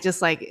that I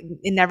just like,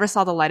 it never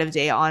saw the light of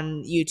day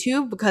on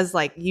YouTube, because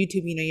like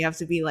YouTube, you have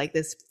to be like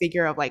this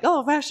figure of like,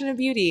 oh, fashion and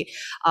beauty.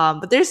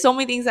 But there's so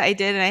many things that I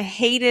did and I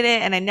hated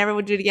it and I never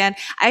would do it again.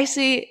 I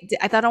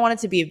thought I wanted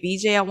to be a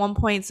VJ at one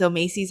point. So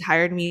Macy's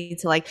hired me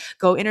to like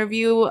go interview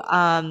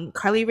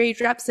Carly Rae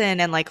Jepsen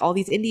and like all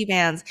these indie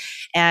bands,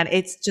 and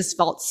it's just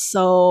felt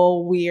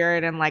so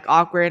weird and like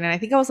awkward. And I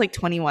think I was like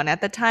 21 at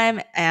the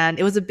time, and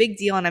it was a big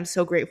deal, and I'm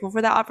so grateful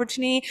for that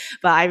opportunity.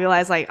 But I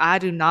realized, like, I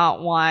do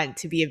not want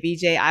to be a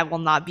VJ. I will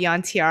not be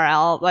on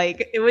TRL.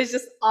 Like, it was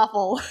just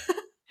awful.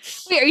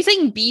 Wait, are you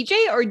saying BJ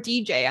or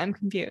DJ? I'm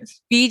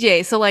confused.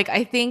 BJ. So like,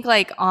 I think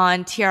like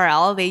on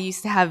TRL, they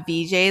used to have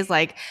VJs,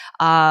 like,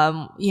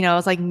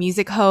 it's like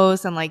music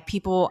hosts and like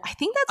people, I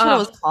think that's what it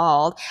was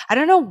called. I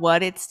don't know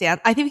what it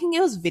stands. I think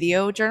it was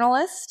video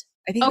journalist.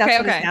 I think that's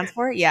what it stands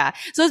for. Yeah.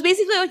 So it's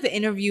basically like the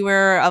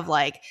interviewer of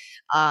like,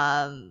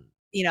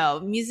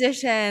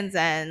 musicians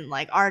and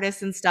like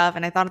artists and stuff.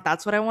 And I thought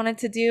that's what I wanted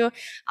to do.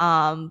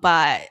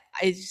 But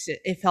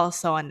it felt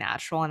so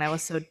unnatural, and I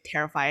was so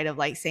terrified of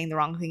like saying the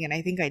wrong thing. And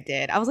I think I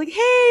did. I was like,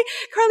 hey,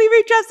 Carly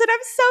Rae Jepsen, I'm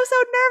so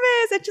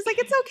nervous. And she's like,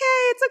 it's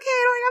okay.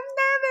 And I'm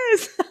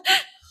nervous.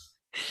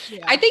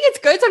 Yeah. I think it's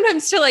good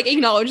sometimes to like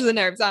acknowledge the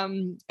nerves.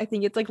 I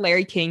think it's like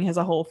Larry King has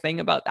a whole thing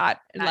about that.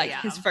 And like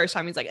his first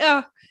time, he's like,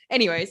 oh,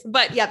 anyways.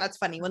 But yeah, that's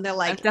funny when they're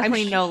like, I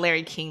definitely know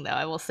Larry King though.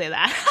 I will say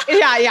that.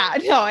 yeah.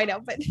 No, I know.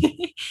 But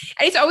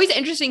and it's always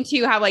interesting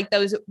to have like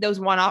those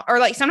one-off, or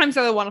like sometimes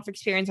they're the one-off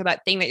experience of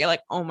that thing that you're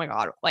like, oh my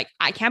God, like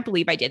I can't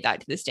believe I did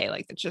that to this day.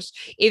 Like it's just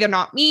either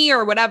not me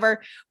or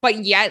whatever.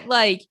 But yet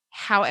like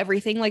how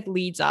everything like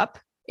leads up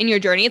in your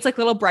journey, it's like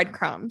little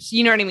breadcrumbs,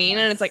 you know what I mean?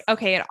 And it's like,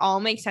 okay, it all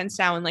makes sense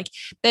now. And like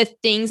the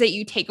things that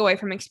you take away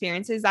from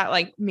experiences that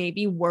like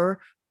maybe were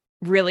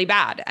really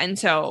bad. And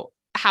so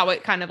how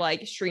it kind of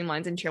like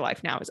streamlines into your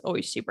life now is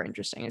always super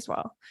interesting as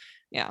well.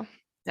 Yeah,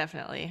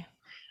 definitely.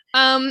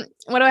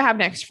 What do I have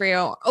next for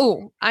you?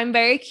 Oh, I'm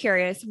very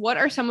curious. What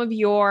are some of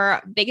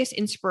your biggest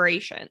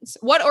inspirations?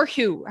 What or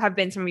who have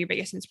been some of your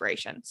biggest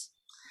inspirations?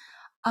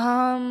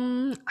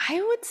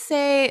 I would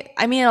say,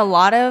 a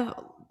lot of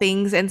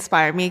things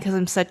inspire me because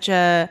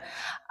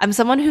I'm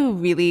someone who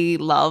really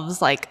loves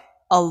like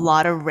a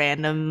lot of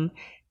random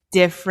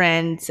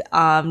different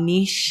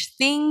niche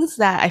things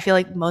that I feel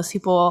like most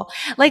people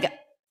like.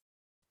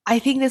 I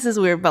think this is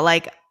weird, but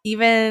like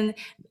even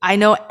I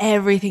know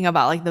everything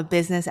about like the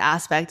business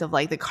aspect of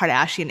like the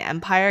Kardashian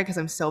empire because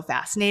I'm so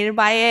fascinated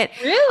by it.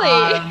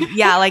 Really?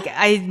 Yeah, like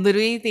I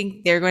literally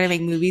think they're going to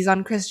make movies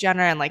on Kris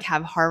Jenner and like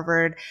have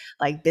Harvard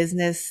like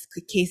business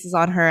cases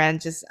on her, and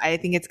just I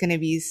think it's going to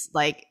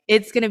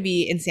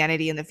be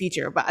insanity in the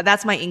future. But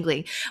that's my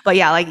inkling. But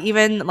yeah, like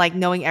even like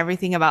knowing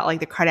everything about like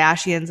the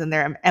Kardashians and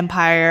their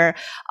empire.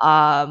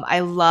 I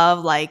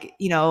love like,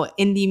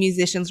 indie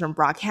musicians from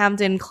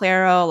Brockhampton,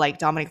 Clairo, like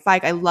Dominic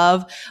Fike. I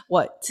love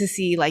to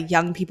see like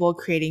young people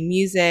creating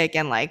music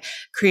and like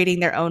creating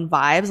their own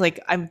vibes.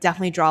 Like I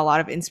definitely draw a lot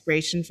of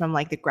inspiration from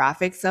like the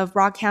graphics of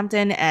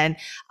Brockhampton, and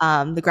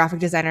the graphic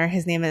designer,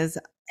 his name is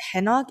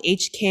Henok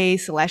HK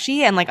Seleshi,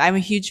 and like I'm a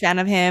huge fan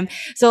of him.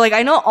 So like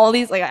I know all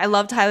these, like I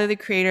love Tyler the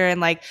Creator,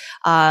 and like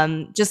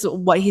just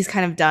what he's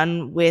kind of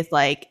done with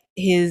like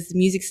his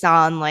music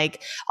style and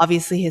like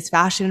obviously his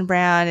fashion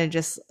brand, and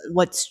just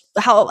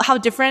how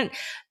different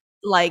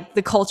like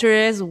the culture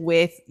is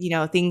with,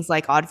 things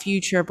like Odd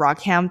Future,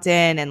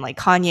 Brockhampton, and like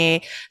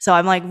Kanye. So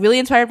I'm like really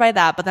inspired by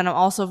that. But then I'm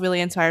also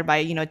really inspired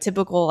by,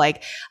 typical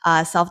like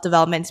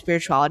self-development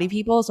spirituality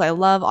people. So I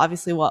love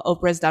obviously what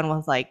Oprah's done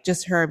with like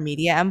just her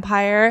media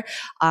empire.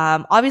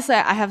 Obviously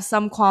I have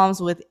some qualms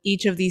with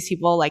each of these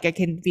people. Like I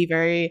can be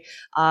very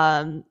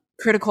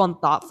critical and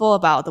thoughtful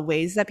about the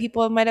ways that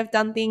people might have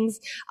done things.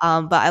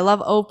 But I love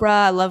Oprah.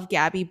 I love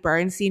Gabby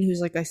Bernstein,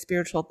 who's like a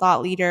spiritual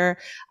thought leader.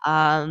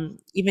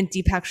 Even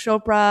Deepak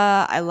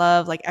Chopra. I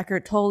love like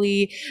Eckhart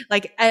Tolle.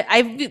 Like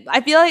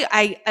I feel like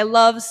I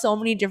love so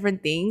many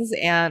different things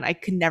and I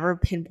could never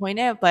pinpoint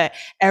it, but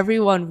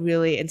everyone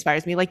really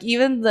inspires me. Like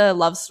even the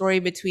love story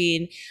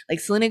between like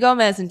Selena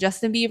Gomez and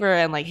Justin Bieber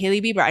and like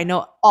Hailey Bieber, I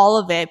know all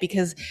of it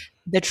because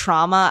the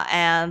trauma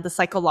and the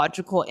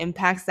psychological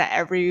impacts that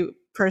every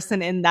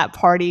person in that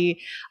party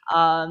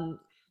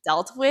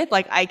dealt with,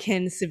 like I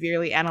can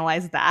severely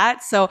analyze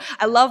that. So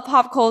I love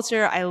pop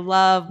culture, I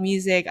love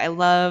music, I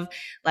love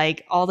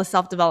like all the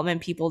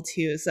self-development people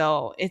too.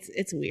 So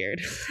it's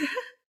weird.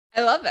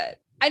 I love it.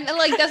 And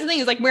like that's the thing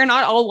is like we're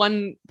not all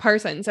one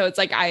person. So it's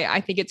like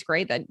I think it's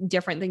great that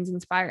different things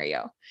inspire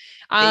you.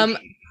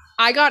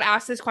 I got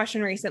asked this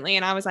question recently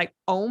and I was like,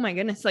 oh my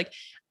goodness, like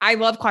I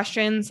love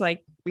questions,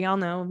 like we all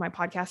know my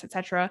podcast,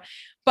 etc.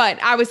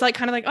 But I was like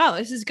kind of like, oh,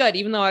 this is good,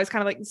 even though I was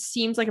kind of like,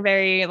 seems like a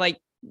very like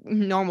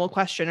normal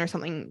question or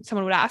something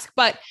someone would ask.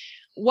 But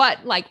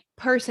what like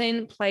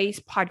person, place,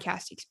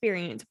 podcast,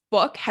 experience,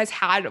 book has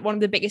had one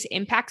of the biggest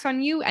impacts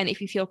on you? And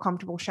if you feel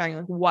comfortable sharing,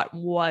 like what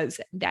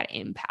was that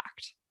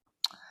impact?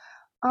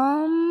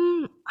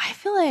 I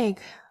feel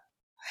like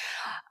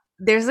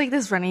there's like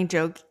this running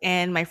joke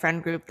in my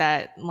friend group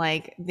that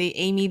like the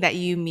Amy that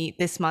you meet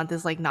this month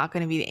is like not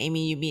going to be the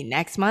Amy you meet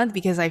next month,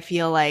 because I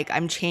feel like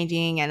I'm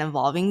changing and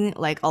evolving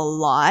like a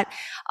lot.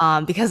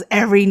 Because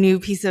every new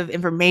piece of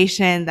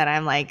information that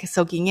I'm like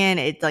soaking in,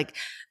 it like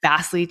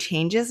vastly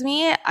changes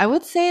me. I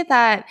would say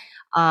that,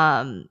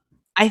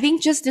 I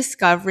think just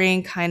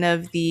discovering kind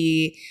of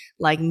the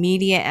like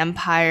media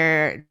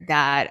empire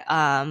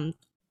that,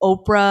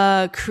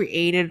 Oprah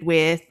created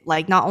with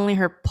like not only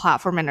her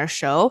platform and her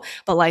show,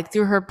 but like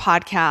through her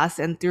podcast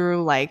and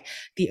through like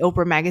the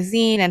Oprah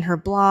magazine and her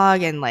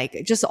blog and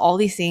like just all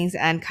these things,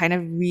 and kind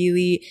of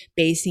really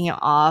basing it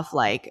off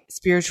like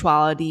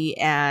spirituality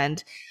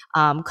and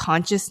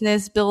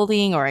consciousness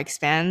building or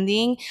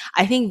expanding.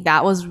 I think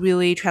that was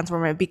really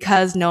transformative,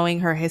 because knowing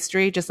her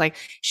history, just like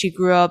she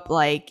grew up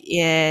like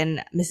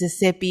in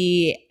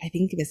Mississippi, I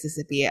think it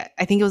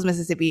was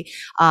Mississippi,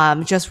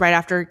 just right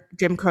after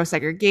Jim Crow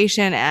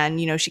segregation.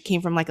 And, you know, she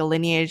came from like a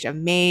lineage of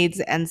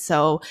maids. And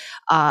so,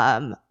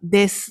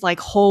 this like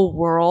whole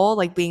world,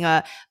 like being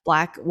a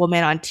Black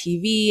woman on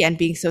TV and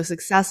being so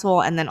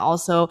successful. And then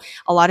also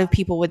a lot of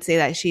people would say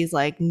that she's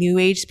like new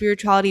age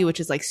spirituality, which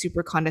is like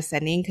super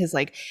condescending, because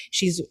like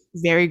she's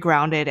very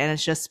grounded and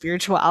it's just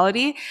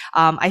spirituality.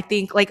 I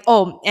think like,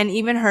 and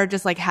even her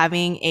just like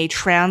having a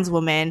trans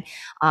woman,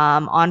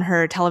 on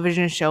her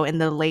television show in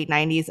the late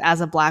 90s as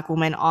a Black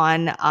woman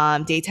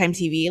on, daytime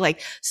TV,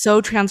 like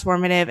so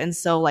transformative and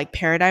so like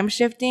paradigm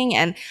shifting.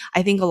 And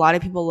I think a lot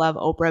of people love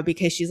Oprah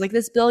because she's like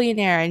this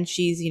billionaire and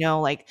she's, you know,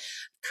 like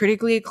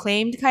critically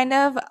acclaimed kind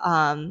of.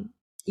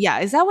 Yeah,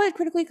 is that what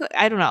critically?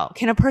 I don't know.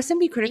 Can a person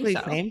be critically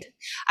acclaimed?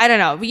 I don't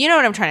know, but you know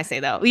what I'm trying to say,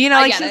 though. You know,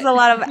 like she's a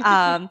lot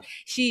of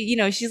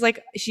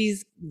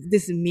she's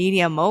this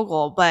media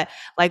mogul, but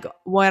like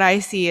what I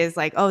see is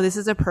like, oh, this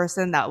is a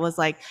person that was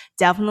like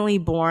definitely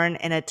born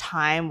in a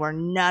time where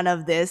none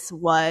of this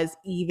was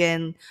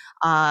even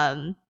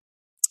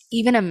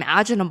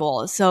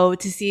imaginable. So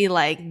to see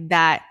like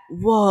that,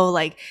 whoa,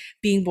 like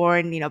being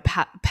born, you know,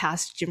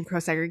 past Jim Crow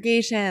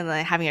segregation, and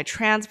like having a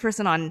trans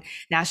person on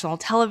national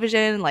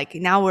television, like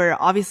now we're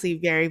obviously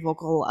very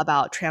vocal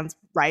about trans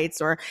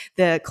rights, or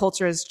the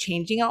culture is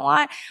changing a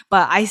lot.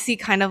 But I see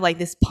kind of like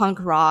this punk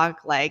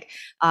rock, like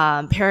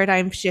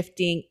paradigm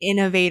shifting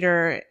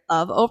innovator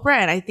of Oprah.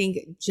 And I think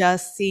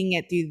just seeing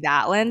it through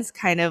that lens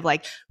kind of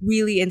like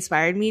really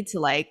inspired me to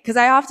like, because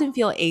I often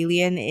feel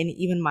alien in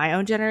even my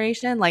own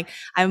generation. Like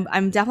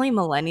I'm definitely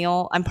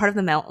millennial. I'm part of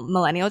the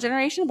millennial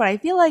generation, but I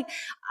feel like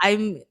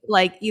I'm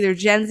like either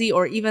Gen Z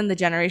or even the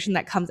generation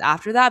that comes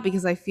after that,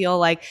 because I feel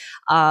like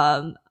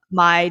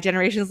my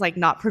generation is like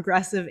not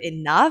progressive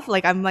enough.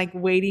 Like I'm like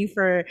waiting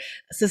for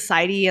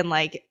society and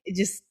like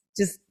just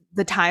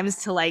the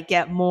times to like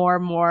get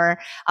more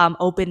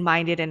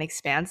open-minded and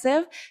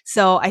expansive.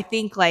 So I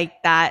think like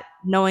that,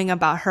 knowing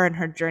about her and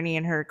her journey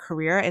and her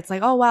career, it's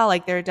like, oh wow,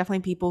 like there are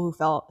definitely people who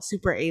felt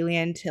super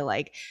alien to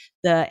like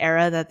the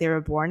era that they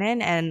were born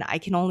in. And I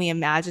can only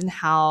imagine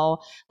how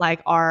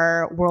like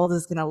our world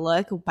is gonna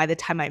look by the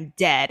time I'm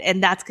dead,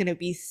 and that's gonna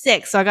be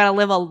sick. So I gotta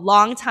live a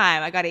long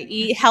time. I gotta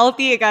eat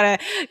healthy. I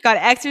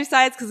gotta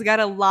exercise, because I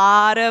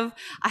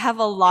have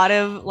a lot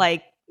of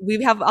like,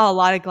 we have a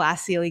lot of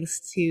glass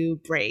ceilings to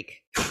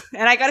break,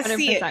 and I gotta 100%.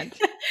 See it.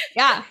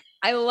 Yeah,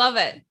 I love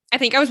it. I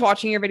think I was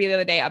watching your video the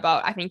other day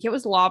about, I think it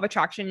was law of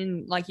attraction,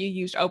 and like you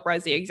used Oprah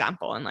as the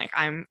example. And like,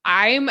 I'm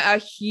a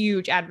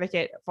huge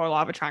advocate for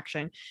law of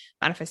attraction,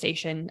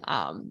 manifestation.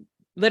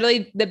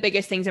 Literally the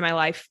biggest things in my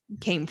life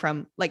came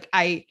from like,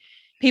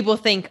 people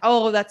think,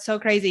 oh, that's so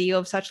crazy. You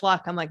have such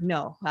luck. I'm like,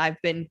 no,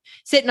 I've been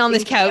sitting on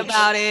this couch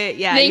about it.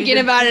 Yeah. Thinking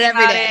about it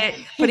every day.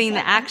 Putting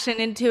the action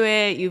into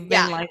it. You've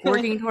been like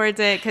working towards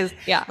it. Cause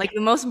like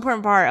the most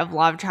important part of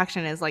law of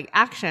attraction is like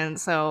action.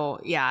 So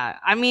yeah,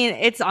 I mean,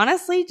 it's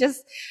honestly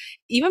just,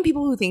 even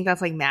people who think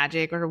that's like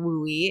magic or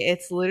woo-y,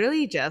 it's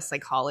literally just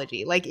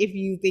psychology. Like if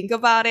you think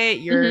about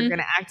it, you're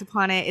going to act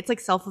upon it. It's like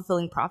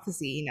self-fulfilling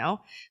prophecy, you know?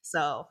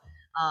 So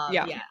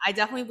yeah, I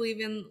definitely believe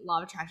in law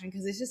of attraction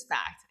because it's just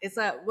fact. It's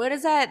what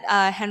is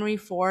that Henry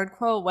Ford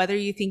quote? Whether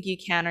you think you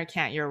can or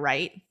can't, you're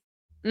right.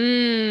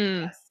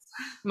 Yes.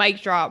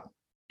 Mic drop.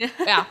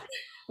 Yeah.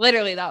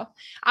 Literally though.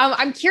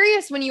 I'm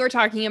curious when you were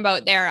talking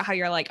about there, how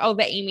you're like, oh,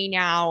 the Amy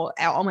now,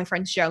 all my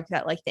friends joke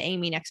that like the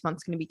Amy next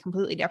month's going to be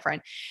completely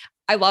different.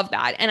 I love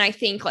that. And I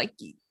think like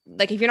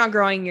if you're not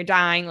growing, you're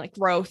dying. Like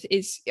growth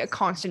is a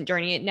constant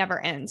journey. It never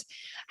ends.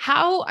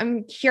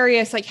 I'm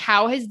curious, like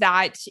how has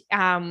that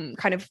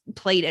kind of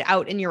played it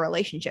out in your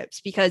relationships?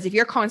 Because if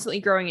you're constantly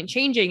growing and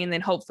changing, and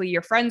then hopefully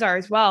your friends are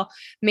as well,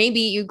 maybe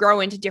you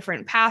grow into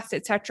different paths,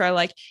 etc.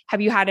 Like,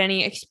 have you had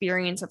any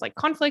experience of like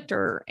conflict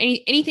or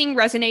anything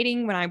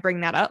resonating when I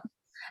bring that up?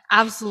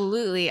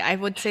 Absolutely. I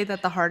would say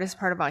that the hardest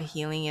part about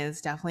healing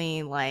is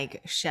definitely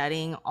like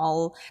shedding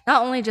not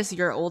only just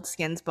your old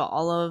skins, but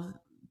all of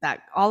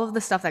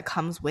the stuff that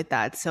comes with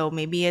that. So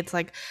maybe it's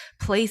like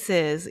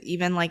places,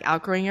 even like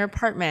outgrowing your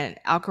apartment,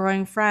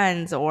 outgrowing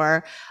friends,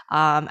 or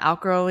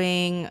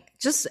outgrowing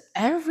just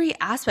every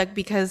aspect,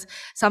 because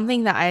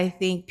something that I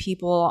think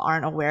people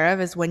aren't aware of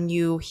is when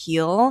you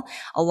heal,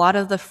 a lot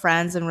of the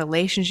friends and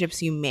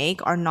relationships you make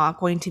are not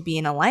going to be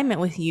in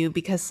alignment with you,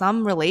 because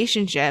some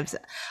relationships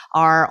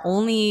are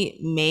only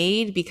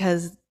made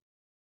because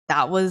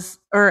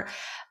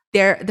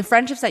the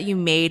friendships that you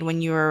made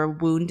when you were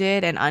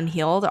wounded and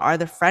unhealed are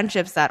the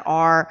friendships that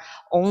are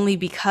only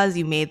because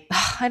you made,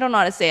 I don't know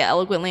how to say it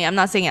eloquently. I'm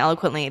not saying it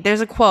eloquently.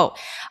 There's a quote.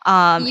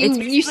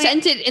 You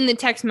sent it in the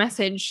text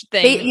message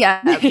thing.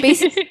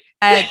 Basically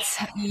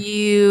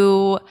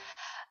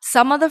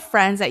some of the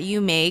friends that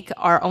you make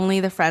are only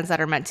the friends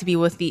that are meant to be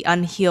with the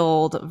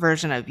unhealed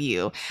version of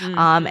you.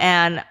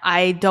 And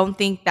I don't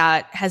think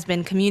that has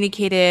been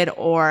communicated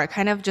or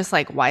kind of just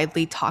like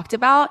widely talked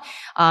about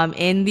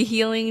in the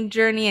healing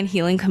journey and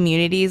healing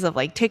communities of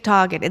like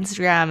TikTok and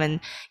Instagram and,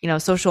 you know,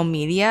 social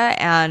media.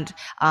 And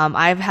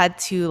I've had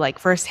to like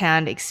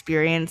firsthand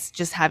experience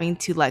just having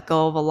to let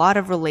go of a lot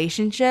of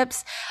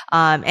relationships.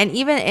 And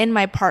even in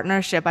my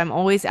partnership, I'm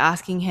always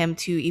asking him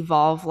to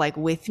evolve like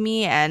with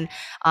me. And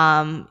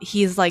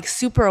he's like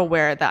super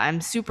aware that I'm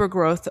super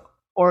growth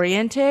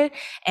oriented,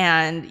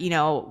 and you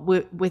know,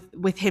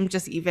 with him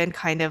just even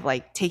kind of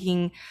like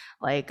taking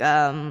like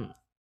a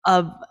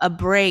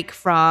break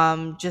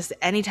from just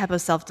any type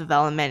of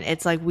self-development,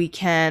 it's like we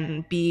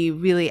can be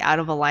really out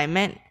of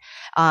alignment.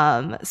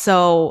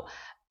 So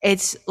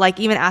it's like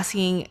even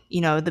asking, you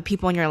know, the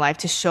people in your life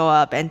to show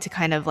up and to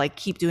kind of like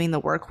keep doing the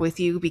work with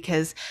you,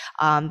 because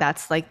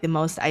that's like the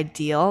most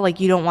ideal. Like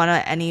you don't want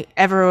to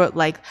ever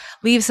like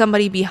leave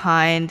somebody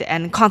behind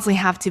and constantly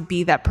have to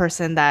be that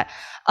person that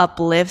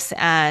uplifts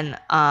and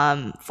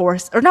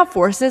not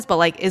forces, but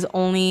like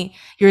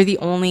you're the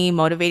only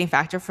motivating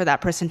factor for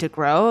that person to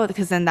grow,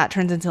 because then that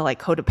turns into like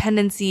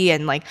codependency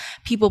and like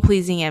people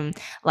pleasing and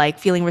like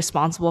feeling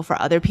responsible for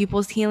other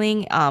people's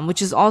healing,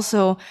 which is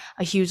also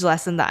a huge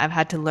lesson that I've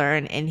had to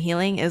learn in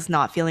healing, is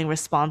not feeling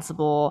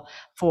responsible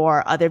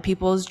for other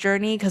people's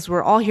journey, because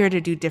we're all here to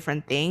do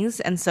different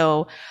things. And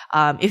so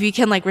if you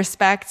can like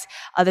respect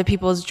other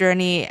people's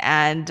journey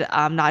and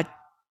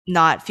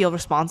not feel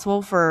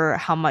responsible for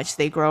how much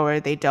they grow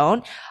or they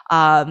don't,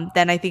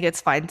 then I think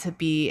it's fine to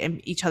be in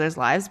each other's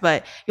lives.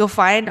 But you'll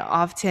find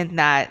often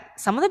that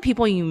some of the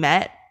people you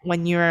met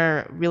when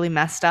you're really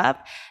messed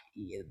up,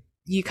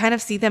 you kind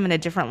of see them in a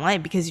different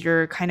light, because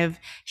you're kind of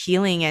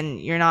healing and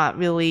you don't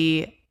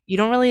really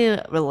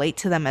relate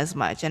to them as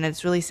much. And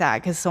it's really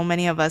sad, because so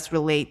many of us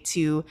relate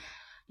to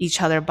each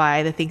other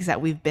by the things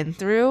that we've been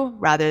through,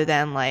 rather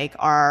than like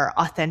our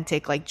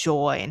authentic like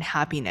joy and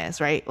happiness,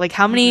 right? Like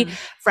how many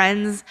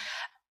friends,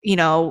 you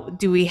know,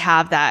 do we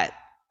have that,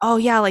 oh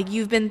yeah, like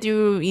you've been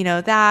through, you know,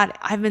 that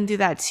I've been through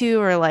that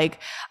too, or like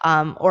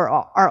or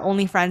are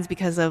only friends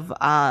because of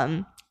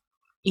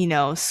you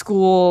know,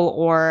 school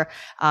or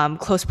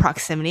close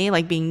proximity,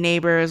 like being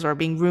neighbors or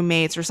being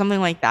roommates or something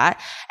like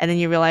that. And then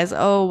you realize,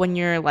 oh, when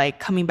you're like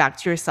coming back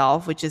to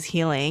yourself, which is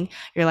healing,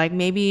 you're like,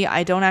 maybe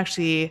I don't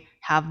actually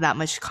have that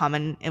much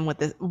common in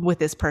with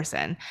this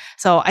person.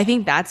 So I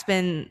think that's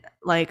been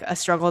like a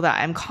struggle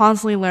that I'm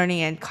constantly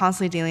learning and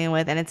constantly dealing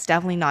with, and it's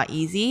definitely not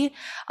easy.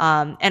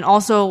 And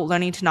also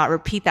learning to not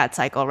repeat that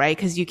cycle, right?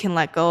 Because you can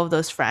let go of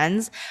those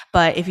friends,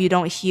 but if you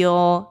don't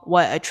heal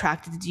what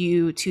attracted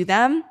you to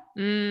them,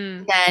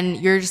 then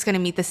you're just going to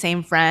meet the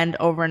same friend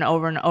over and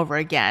over and over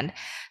again.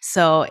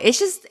 So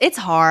it's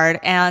hard.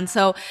 And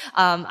so,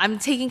 I'm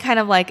taking kind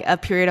of like a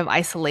period of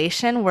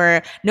isolation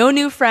where no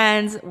new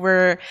friends,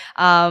 we're,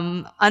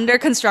 under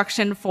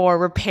construction for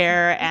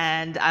repair,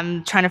 and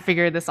I'm trying to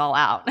figure this all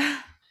out.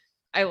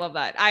 I love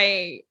that.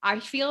 I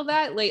feel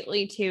that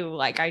lately too.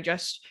 Like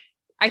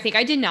I think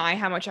I deny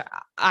how much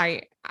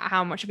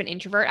of an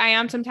introvert I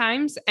am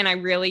sometimes. And I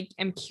really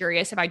am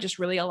curious if I just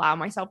really allow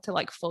myself to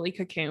like fully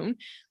cocoon,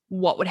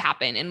 what would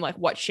happen and like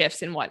what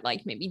shifts and what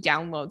like maybe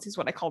downloads is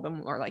what I call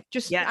them, or like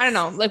just I don't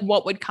know, like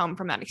what would come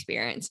from that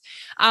experience.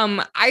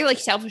 I like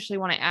selfishly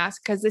want to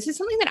ask because this is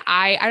something that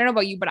I don't know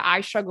about you, but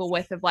I struggle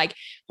with of like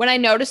when I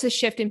notice a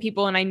shift in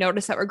people and I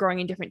notice that we're growing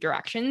in different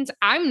directions.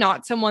 I'm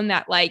not someone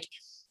that like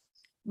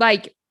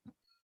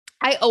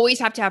I always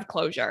have to have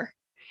closure.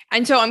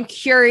 And so I'm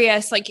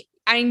curious, like,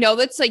 I know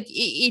that's like,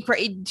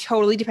 it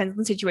totally depends on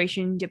the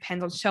situation,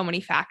 depends on so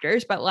many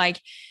factors, but like,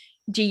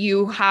 do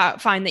you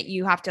find that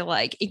you have to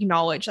like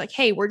acknowledge like,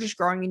 hey, we're just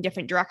growing in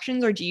different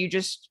directions? Or do you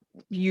just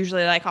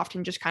usually like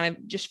often just kind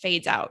of just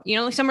fades out? You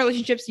know, like some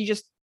relationships, you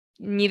just,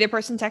 neither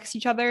person texts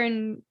each other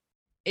and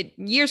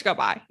years go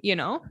by, you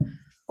know?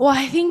 Well,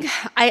 I think,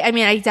 I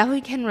mean, I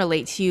definitely can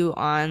relate to you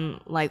on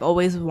like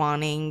always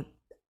wanting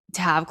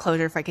to have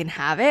closure if I can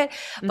have it.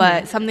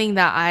 But something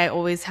that I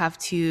always have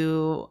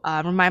to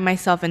remind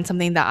myself, and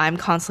something that I'm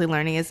constantly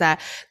learning, is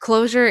that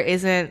closure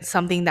isn't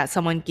something that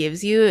someone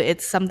gives you.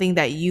 It's something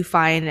that you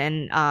find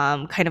and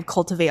kind of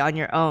cultivate on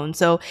your own.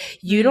 So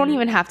you don't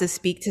even have to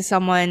speak to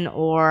someone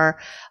or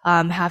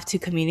have to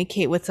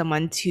communicate with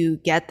someone to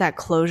get that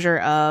closure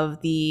of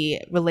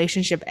the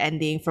relationship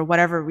ending for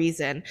whatever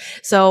reason.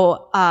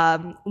 So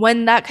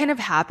when that kind of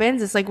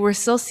happens, it's like we're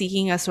still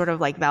seeking a sort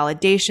of like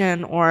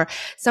validation or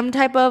some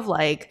type of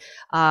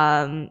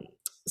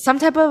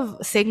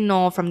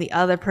signal from the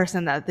other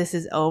person that this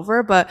is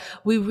over, but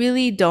we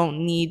really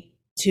don't need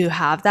to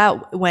have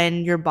that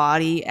when your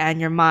body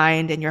and your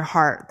mind and your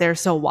heart, they're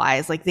so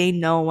wise. Like they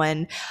know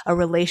when a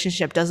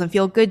relationship doesn't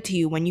feel good to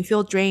you, when you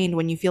feel drained,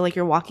 when you feel like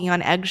you're walking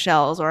on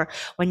eggshells, or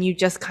when you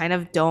just kind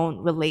of don't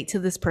relate to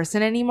this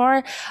person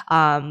anymore.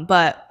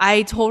 But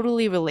I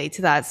totally relate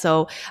to that.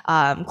 So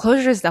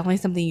closure is definitely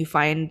something you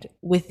find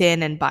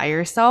within and by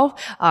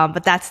yourself.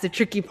 But that's the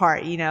tricky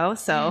part, you know?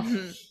 So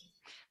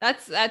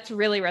that's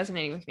really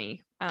resonating with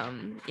me.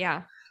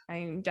 Yeah,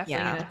 I'm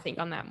definitely gonna think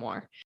on that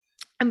more.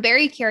 I'm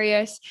very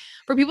curious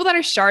for people that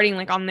are starting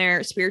like on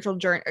their spiritual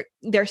journey,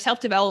 their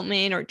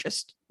self-development, or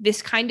just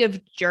this kind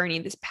of journey,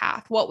 this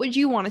path. What would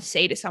you want to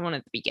say to someone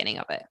at the beginning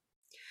of it?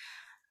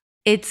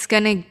 It's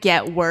gonna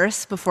get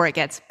worse before it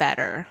gets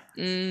better.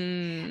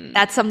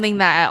 That's something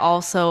that I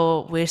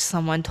also wish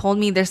someone told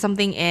me. There's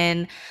something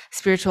in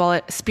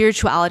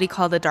spirituality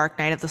called the dark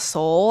night of the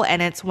soul.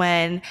 And it's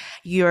when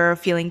you're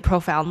feeling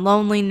profound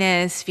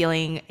loneliness,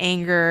 feeling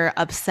anger,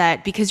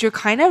 upset, because you're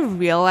kind of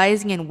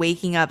realizing and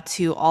waking up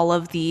to all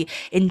of the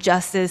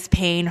injustice,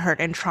 pain, hurt,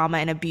 and trauma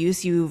and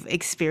abuse you've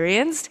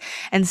experienced.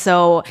 And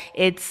so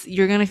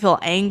you're going to feel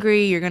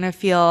angry. You're going to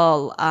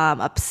feel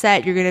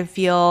upset. You're going to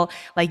feel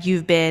like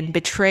you've been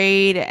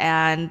betrayed,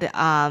 and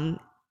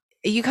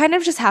you kind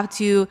of just have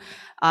to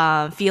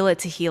feel it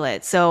to heal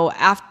it. So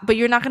but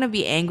you're not going to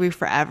be angry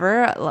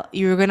forever.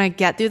 You're going to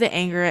get through the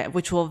anger,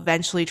 which will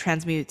eventually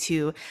transmute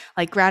to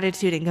like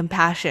gratitude and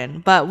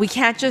compassion. But we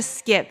can't just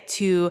skip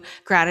to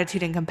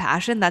gratitude and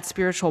compassion. That's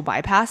spiritual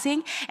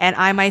bypassing. And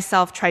I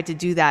myself tried to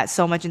do that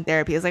so much in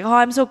therapy. It's like, oh,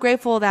 I'm so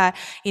grateful that,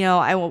 you know,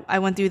 I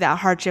went through that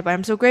hardship.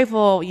 I'm so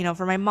grateful, you know,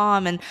 for my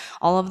mom and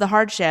all of the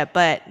hardship.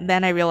 But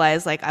then I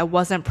realized like I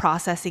wasn't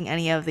processing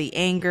any of the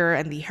anger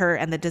and the hurt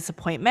and the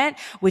disappointment,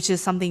 which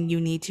is something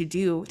you need to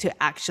do to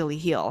actually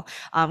heal.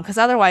 Because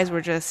otherwise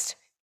we're just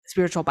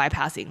spiritual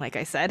bypassing, like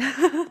I said.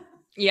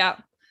 Yeah.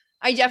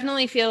 I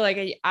definitely feel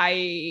like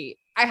I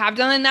have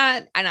done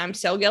that, and I'm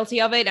still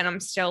guilty of it, and I'm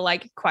still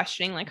like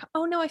questioning like,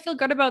 oh no, I feel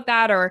good about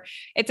that, or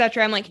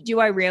etc. I'm like, do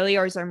I really,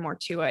 or is there more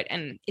to it?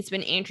 And it's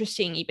been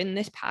interesting, even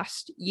this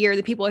past year,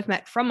 the people I've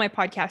met from my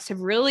podcast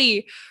have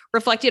really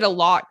reflected a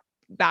lot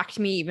back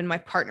to me. Even my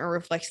partner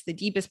reflects the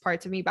deepest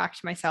parts of me back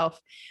to myself,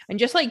 and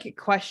just like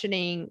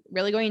questioning,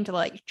 really going into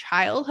like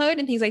childhood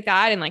and things like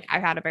that. And like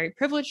I've had a very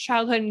privileged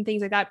childhood and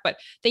things like that, but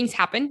things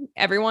happen.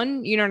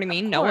 Everyone, you know what I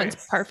mean? No one's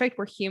perfect.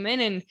 We're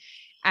human.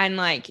 And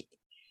like,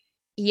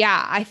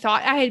 yeah, I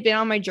thought I had been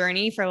on my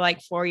journey for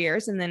like 4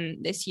 years, and then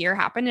this year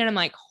happened, and I'm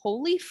like,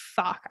 holy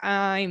fuck,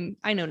 I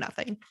know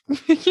nothing.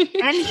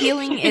 And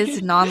healing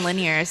is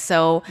nonlinear,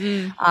 so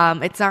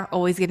it's not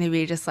always going to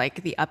be just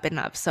like the up and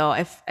up. So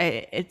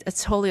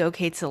it's totally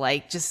okay to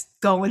like just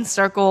go in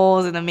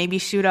circles and then maybe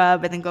shoot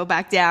up and then go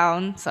back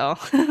down. So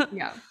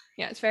yeah,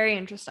 it's very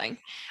interesting.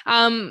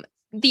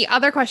 The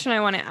other question I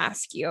want to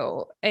ask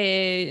you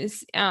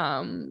is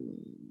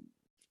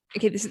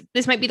okay,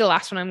 this might be the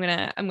last one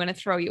I'm gonna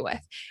throw you with.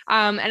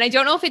 And I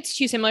don't know if it's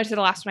too similar to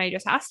the last one I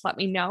just asked. Let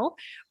me know.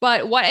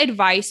 But what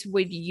advice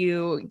would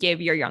you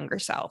give your younger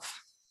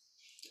self?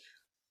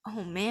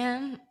 Oh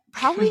man,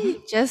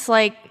 probably just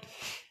like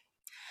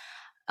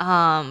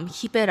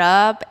keep it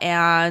up,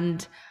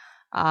 and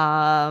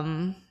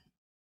oh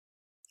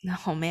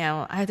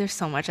man, there's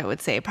so much I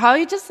would say.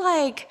 Probably just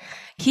like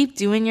keep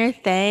doing your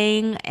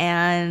thing,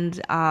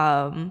 and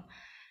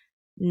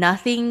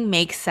nothing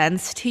makes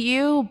sense to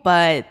you,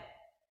 but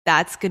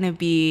that's going to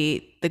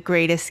be the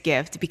greatest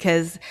gift,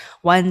 because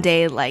one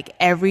day, like,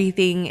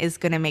 everything is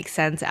going to make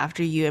sense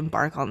after you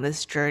embark on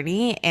this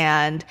journey,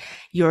 and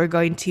you're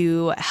going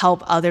to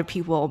help other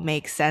people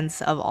make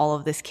sense of all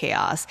of this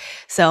chaos.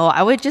 So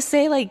I would just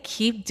say, like,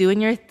 keep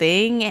doing your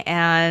thing.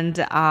 And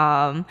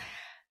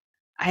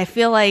I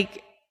feel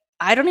like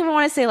I don't even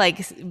want to say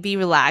like be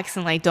relaxed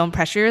and like don't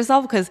pressure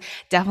yourself, because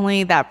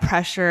definitely that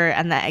pressure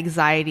and that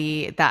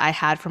anxiety that I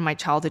had from my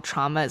childhood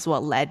trauma is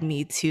what led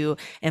me to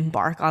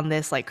embark on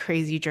this like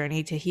crazy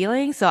journey to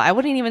healing. So I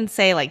wouldn't even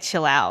say like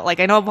chill out.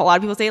 Like, I know a lot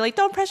of people say like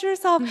don't pressure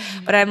yourself,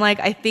 but I'm like,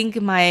 I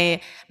think my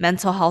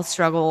mental health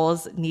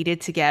struggles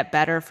needed to get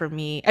better for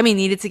me. I mean,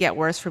 needed to get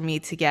worse for me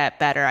to get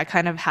better. I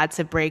kind of had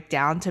to break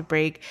down to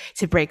break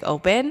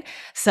open.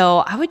 So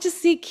I would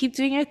just say keep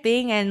doing your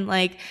thing, and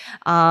like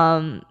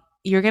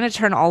you're going to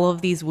turn all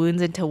of these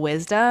wounds into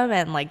wisdom,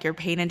 and like your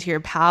pain into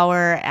your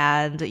power,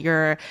 and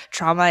your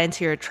trauma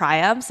into your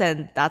triumphs.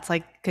 And that's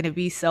like going to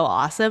be so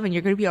awesome. And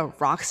you're going to be a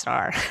rock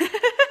star.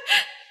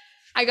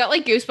 I got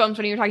like goosebumps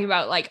when you were talking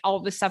about like all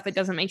of the stuff that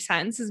doesn't make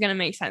sense is going to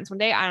make sense one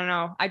day. I don't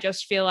know. I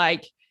just feel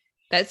like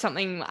that's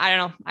something, I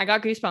don't know. I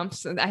got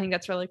goosebumps. I think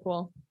that's really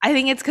cool. I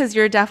think it's because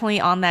you're definitely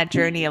on that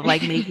journey of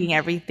like making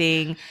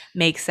everything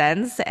make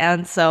sense.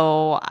 And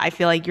so I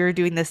feel like you're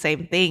doing the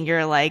same thing.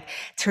 You're like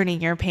turning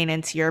your pain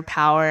into your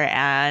power,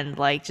 and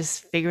like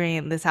just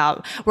figuring this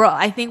out.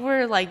 I think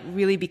we're like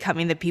really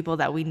becoming the people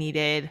that we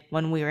needed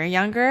when we were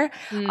younger.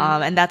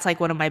 And that's like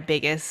one of my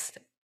biggest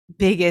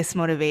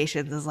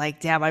motivations is like,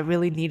 damn, I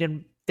really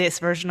needed this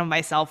version of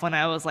myself when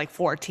I was like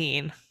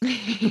 14.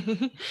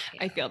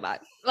 I feel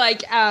that.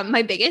 Like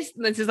my biggest,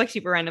 this is like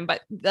super random,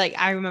 but like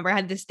I remember I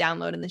had this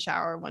download in the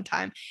shower one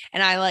time,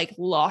 and I like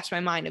lost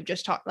my mind of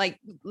just like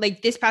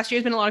this past year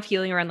has been a lot of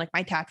healing around like my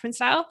attachment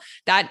style.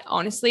 That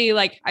honestly,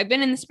 like I've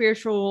been in the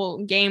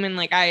spiritual game, and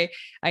like I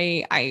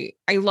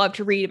love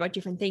to read about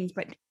different things,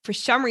 but for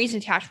some reason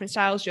attachment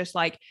styles just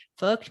like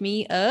fucked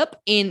me up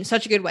in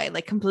such a good way,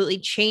 like completely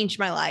changed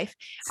my life.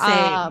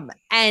 Same.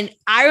 And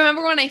I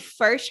remember when I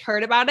first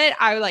heard about it,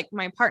 I like,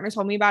 my partner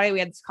told me about it. We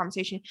had this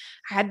conversation.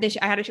 Went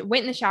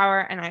in the shower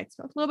and I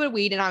smoked a little bit of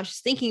weed, and I was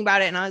just thinking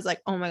about it, and I was like,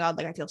 oh my God,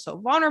 like I feel so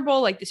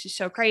vulnerable. Like this is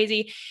so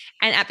crazy.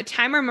 And at the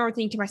time I remember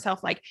thinking to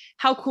myself, like,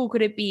 how cool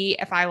could it be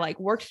if I like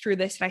worked through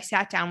this and I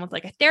sat down with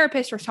like a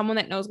therapist or someone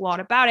that knows a lot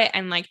about it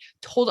and like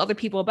told other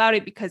people about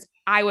it, because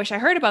I wish I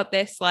heard about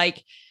this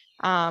like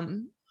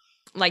When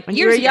years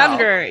you were ago.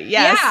 younger.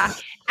 Yes. Yeah.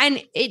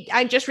 And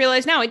I just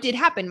realized now it did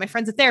happen. My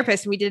friend's a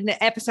therapist, and we did an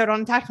episode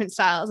on attachment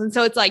styles. And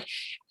so it's like,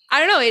 I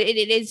don't know. It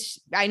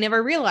is. I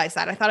never realized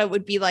that. I thought it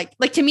would be like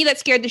to me, that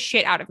scared the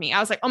shit out of me. I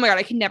was like, oh my God,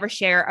 I can never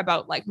share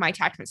about like my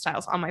attachment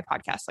styles on my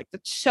podcast. Like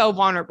that's so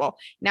vulnerable.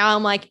 Now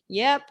I'm like,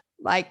 yep.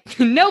 Like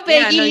no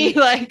biggie.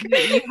 You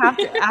have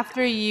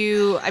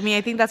to,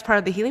 I think that's part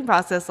of the healing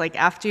process. Like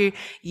after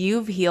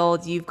you've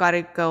healed, you've got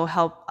to go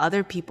help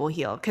other people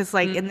heal. Cause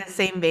like in the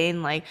same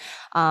vein, like,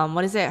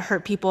 what is it?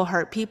 Hurt people.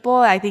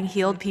 I think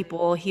healed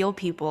people heal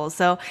people.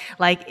 So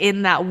like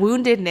in that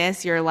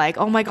woundedness, you're like,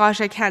 oh my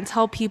gosh, I can't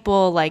tell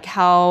people like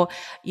how,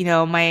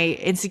 my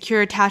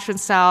insecure attachment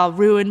style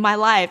ruined my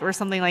life or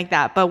something like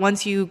that. But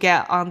once you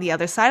get on the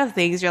other side of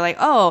things, you're like,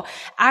 oh,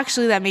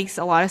 actually that makes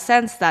a lot of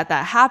sense that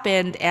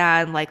happened. And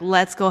like,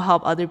 let's go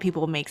help other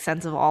people make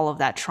sense of all of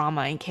that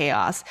trauma and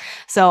chaos.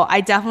 So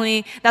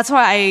that's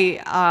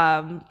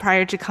why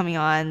prior to coming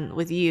on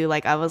with you,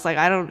 like, I was like,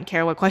 I don't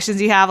care what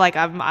questions you have. Like,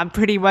 I'm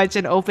pretty much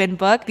an open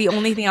book. The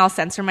only thing I'll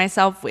censor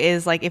myself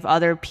is like, if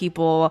other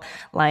people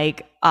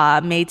like,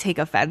 may take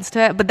offense to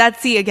it. But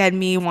that's again,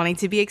 me wanting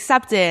to be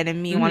accepted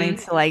and me wanting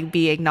to like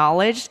be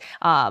acknowledged.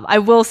 I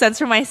will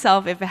censor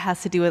myself if it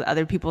has to do with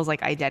other people's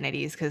like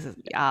identities, because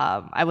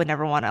I would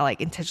never want to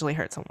like intentionally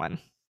hurt someone.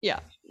 Yeah.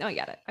 No, I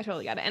get it. I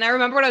totally get it. And I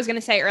remember what I was going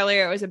to say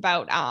earlier. It was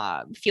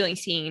about feeling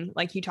seen,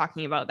 like you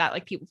talking about that,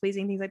 like people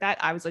pleasing, things like that.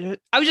 I was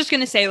just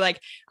going to say, like,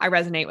 I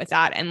resonate with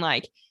that. And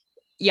like,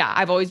 yeah,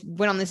 I've always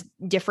went on this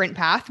different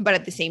path, but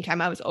at the same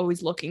time, I was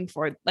always looking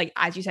for, like,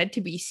 as you said,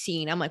 to be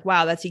seen. I'm like,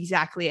 wow, that's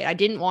exactly it. I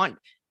didn't want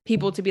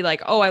people to be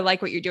like, oh, I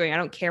like what you're doing. I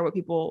don't care what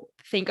people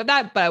think of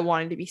that, but I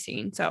wanted to be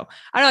seen. So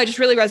I don't know. I just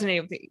really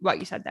resonated with what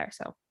you said there.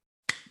 So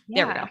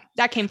There we go.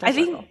 That came full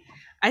circle.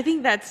 I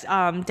think that's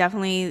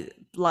definitely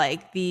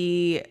like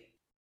the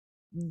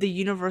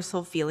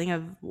universal feeling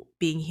of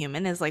being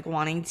human is like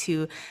wanting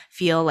to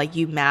feel like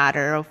you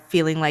matter,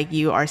 feeling like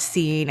you are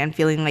seen, and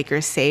feeling like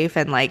you're safe,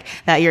 and like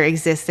that your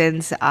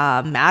existence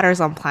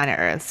matters on planet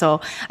Earth. So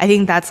I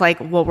think that's like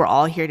what we're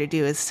all here to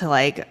do, is to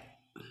like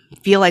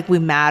feel like we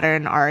matter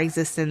and our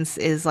existence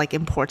is like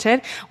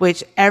important,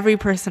 which every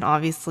person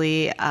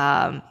obviously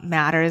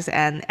matters,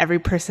 and every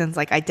person's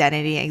like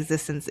identity and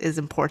existence is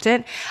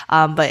important,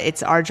 but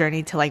it's our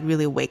journey to like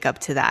really wake up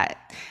to that.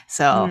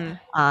 So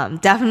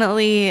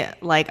definitely,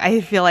 like,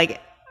 I feel like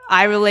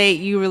I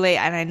relate, you relate,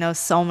 and I know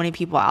so many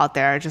people out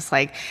there are just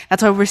like,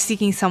 that's why we're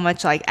seeking so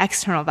much like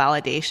external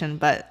validation,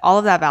 but all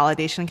of that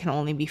validation can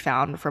only be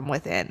found from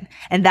within,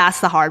 and that's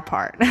the hard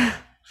part.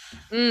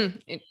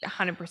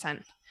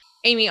 100%.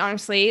 Amy,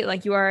 honestly,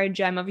 like you are a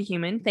gem of a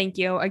human. Thank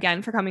you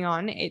again for coming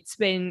on.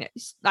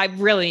 I've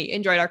really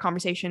enjoyed our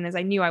conversation as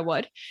I knew I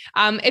would.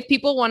 If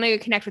people want to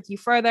connect with you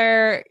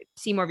further,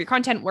 see more of your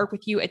content, work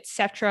with you,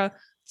 etc.,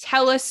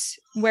 tell us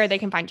where they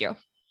can find you.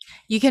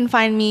 You can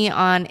find me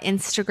on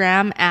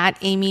Instagram at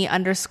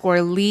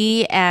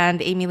Amy_Lee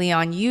and Amy Lee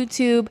on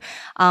YouTube.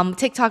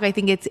 TikTok, I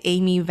think it's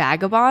Amy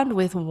Vagabond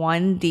with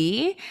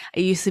 1D.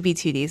 It used to be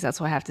 2Ds.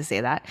 That's why I have to say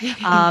that.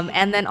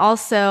 And then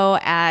also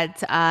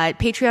at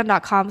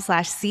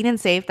patreon.com/Seen and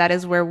Safe. That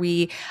is where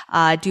we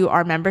do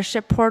our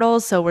membership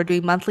portals. So we're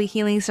doing monthly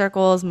healing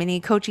circles, mini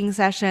coaching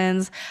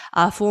sessions,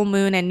 full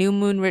moon and new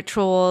moon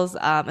rituals,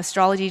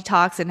 astrology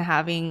talks, and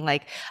having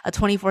like a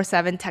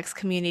 24/7 text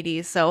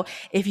community. So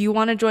if you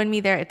want to join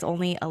me there, it's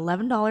only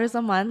 $11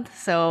 a month.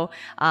 So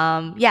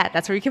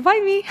that's where you can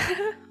find me.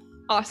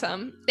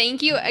 Awesome.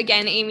 Thank you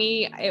again,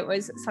 Amy. It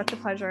was such a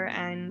pleasure,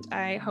 and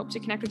I hope to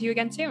connect with you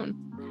again soon.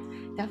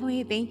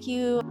 Definitely. Thank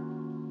you.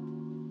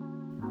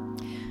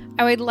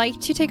 I would like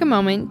to take a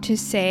moment to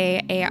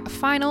say a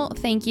final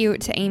thank you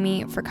to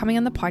Amy for coming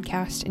on the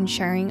podcast and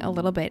sharing a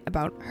little bit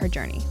about her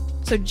journey.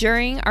 So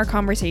during our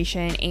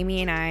conversation,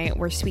 Amy and I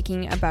were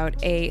speaking about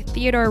a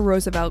Theodore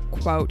Roosevelt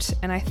quote,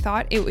 and I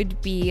thought it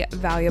would be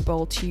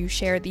valuable to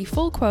share the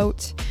full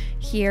quote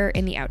here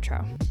in the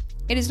outro.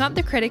 It is not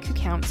the critic who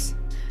counts,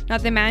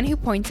 not the man who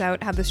points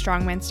out how the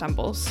strong man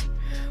stumbles,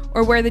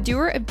 or where the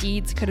doer of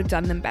deeds could have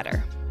done them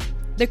better.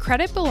 The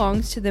credit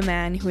belongs to the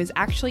man who is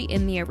actually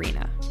in the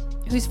arena,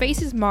 whose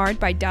face is marred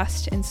by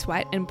dust and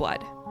sweat and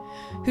blood,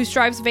 who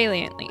strives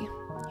valiantly,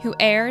 who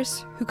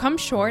errs, who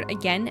comes short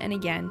again and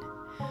again,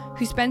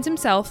 who spends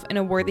himself in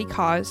a worthy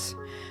cause,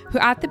 who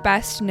at the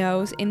best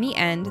knows in the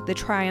end the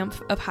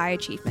triumph of high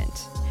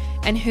achievement,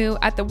 and who,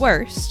 at the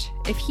worst,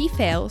 if he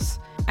fails,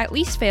 at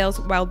least fails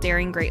while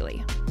daring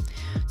greatly,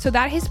 so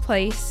that his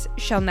place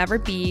shall never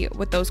be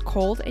with those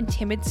cold and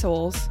timid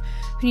souls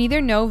who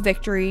neither know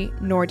victory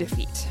nor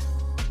defeat.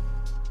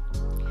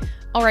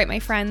 All right, my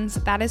friends,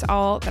 that is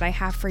all that I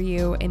have for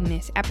you in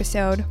this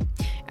episode.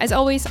 As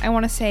always, I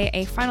want to say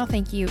a final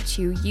thank you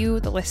to you,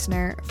 the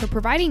listener, for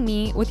providing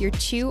me with your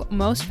two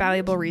most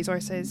valuable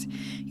resources,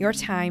 your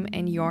time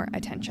and your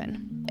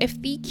attention. If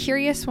the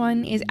Curious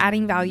One is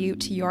adding value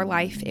to your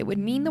life, it would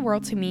mean the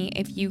world to me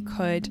if you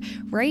could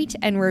rate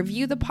and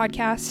review the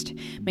podcast.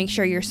 Make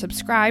sure you're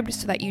subscribed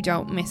so that you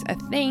don't miss a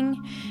thing.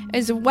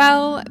 As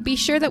well, be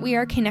sure that we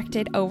are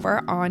connected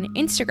over on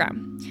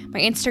Instagram.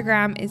 My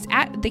Instagram is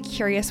at The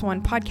Curious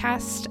One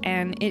Podcast,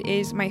 and it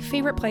is my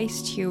favorite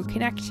place to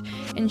connect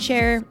and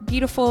share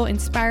beautiful,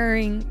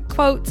 inspiring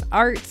quotes,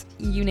 art,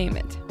 you name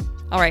it.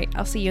 All right,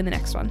 I'll see you in the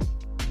next one.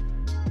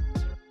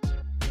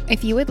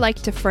 If you would like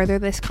to further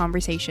this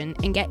conversation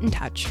and get in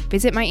touch,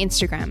 visit my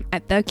Instagram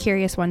at The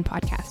Curious One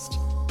Podcast.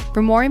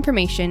 For more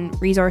information,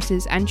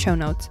 resources, and show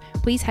notes,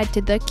 please head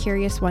to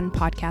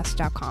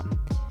thecuriousonePodcast.com.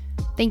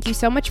 Thank you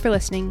so much for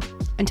listening.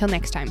 Until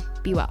next time,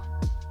 be well.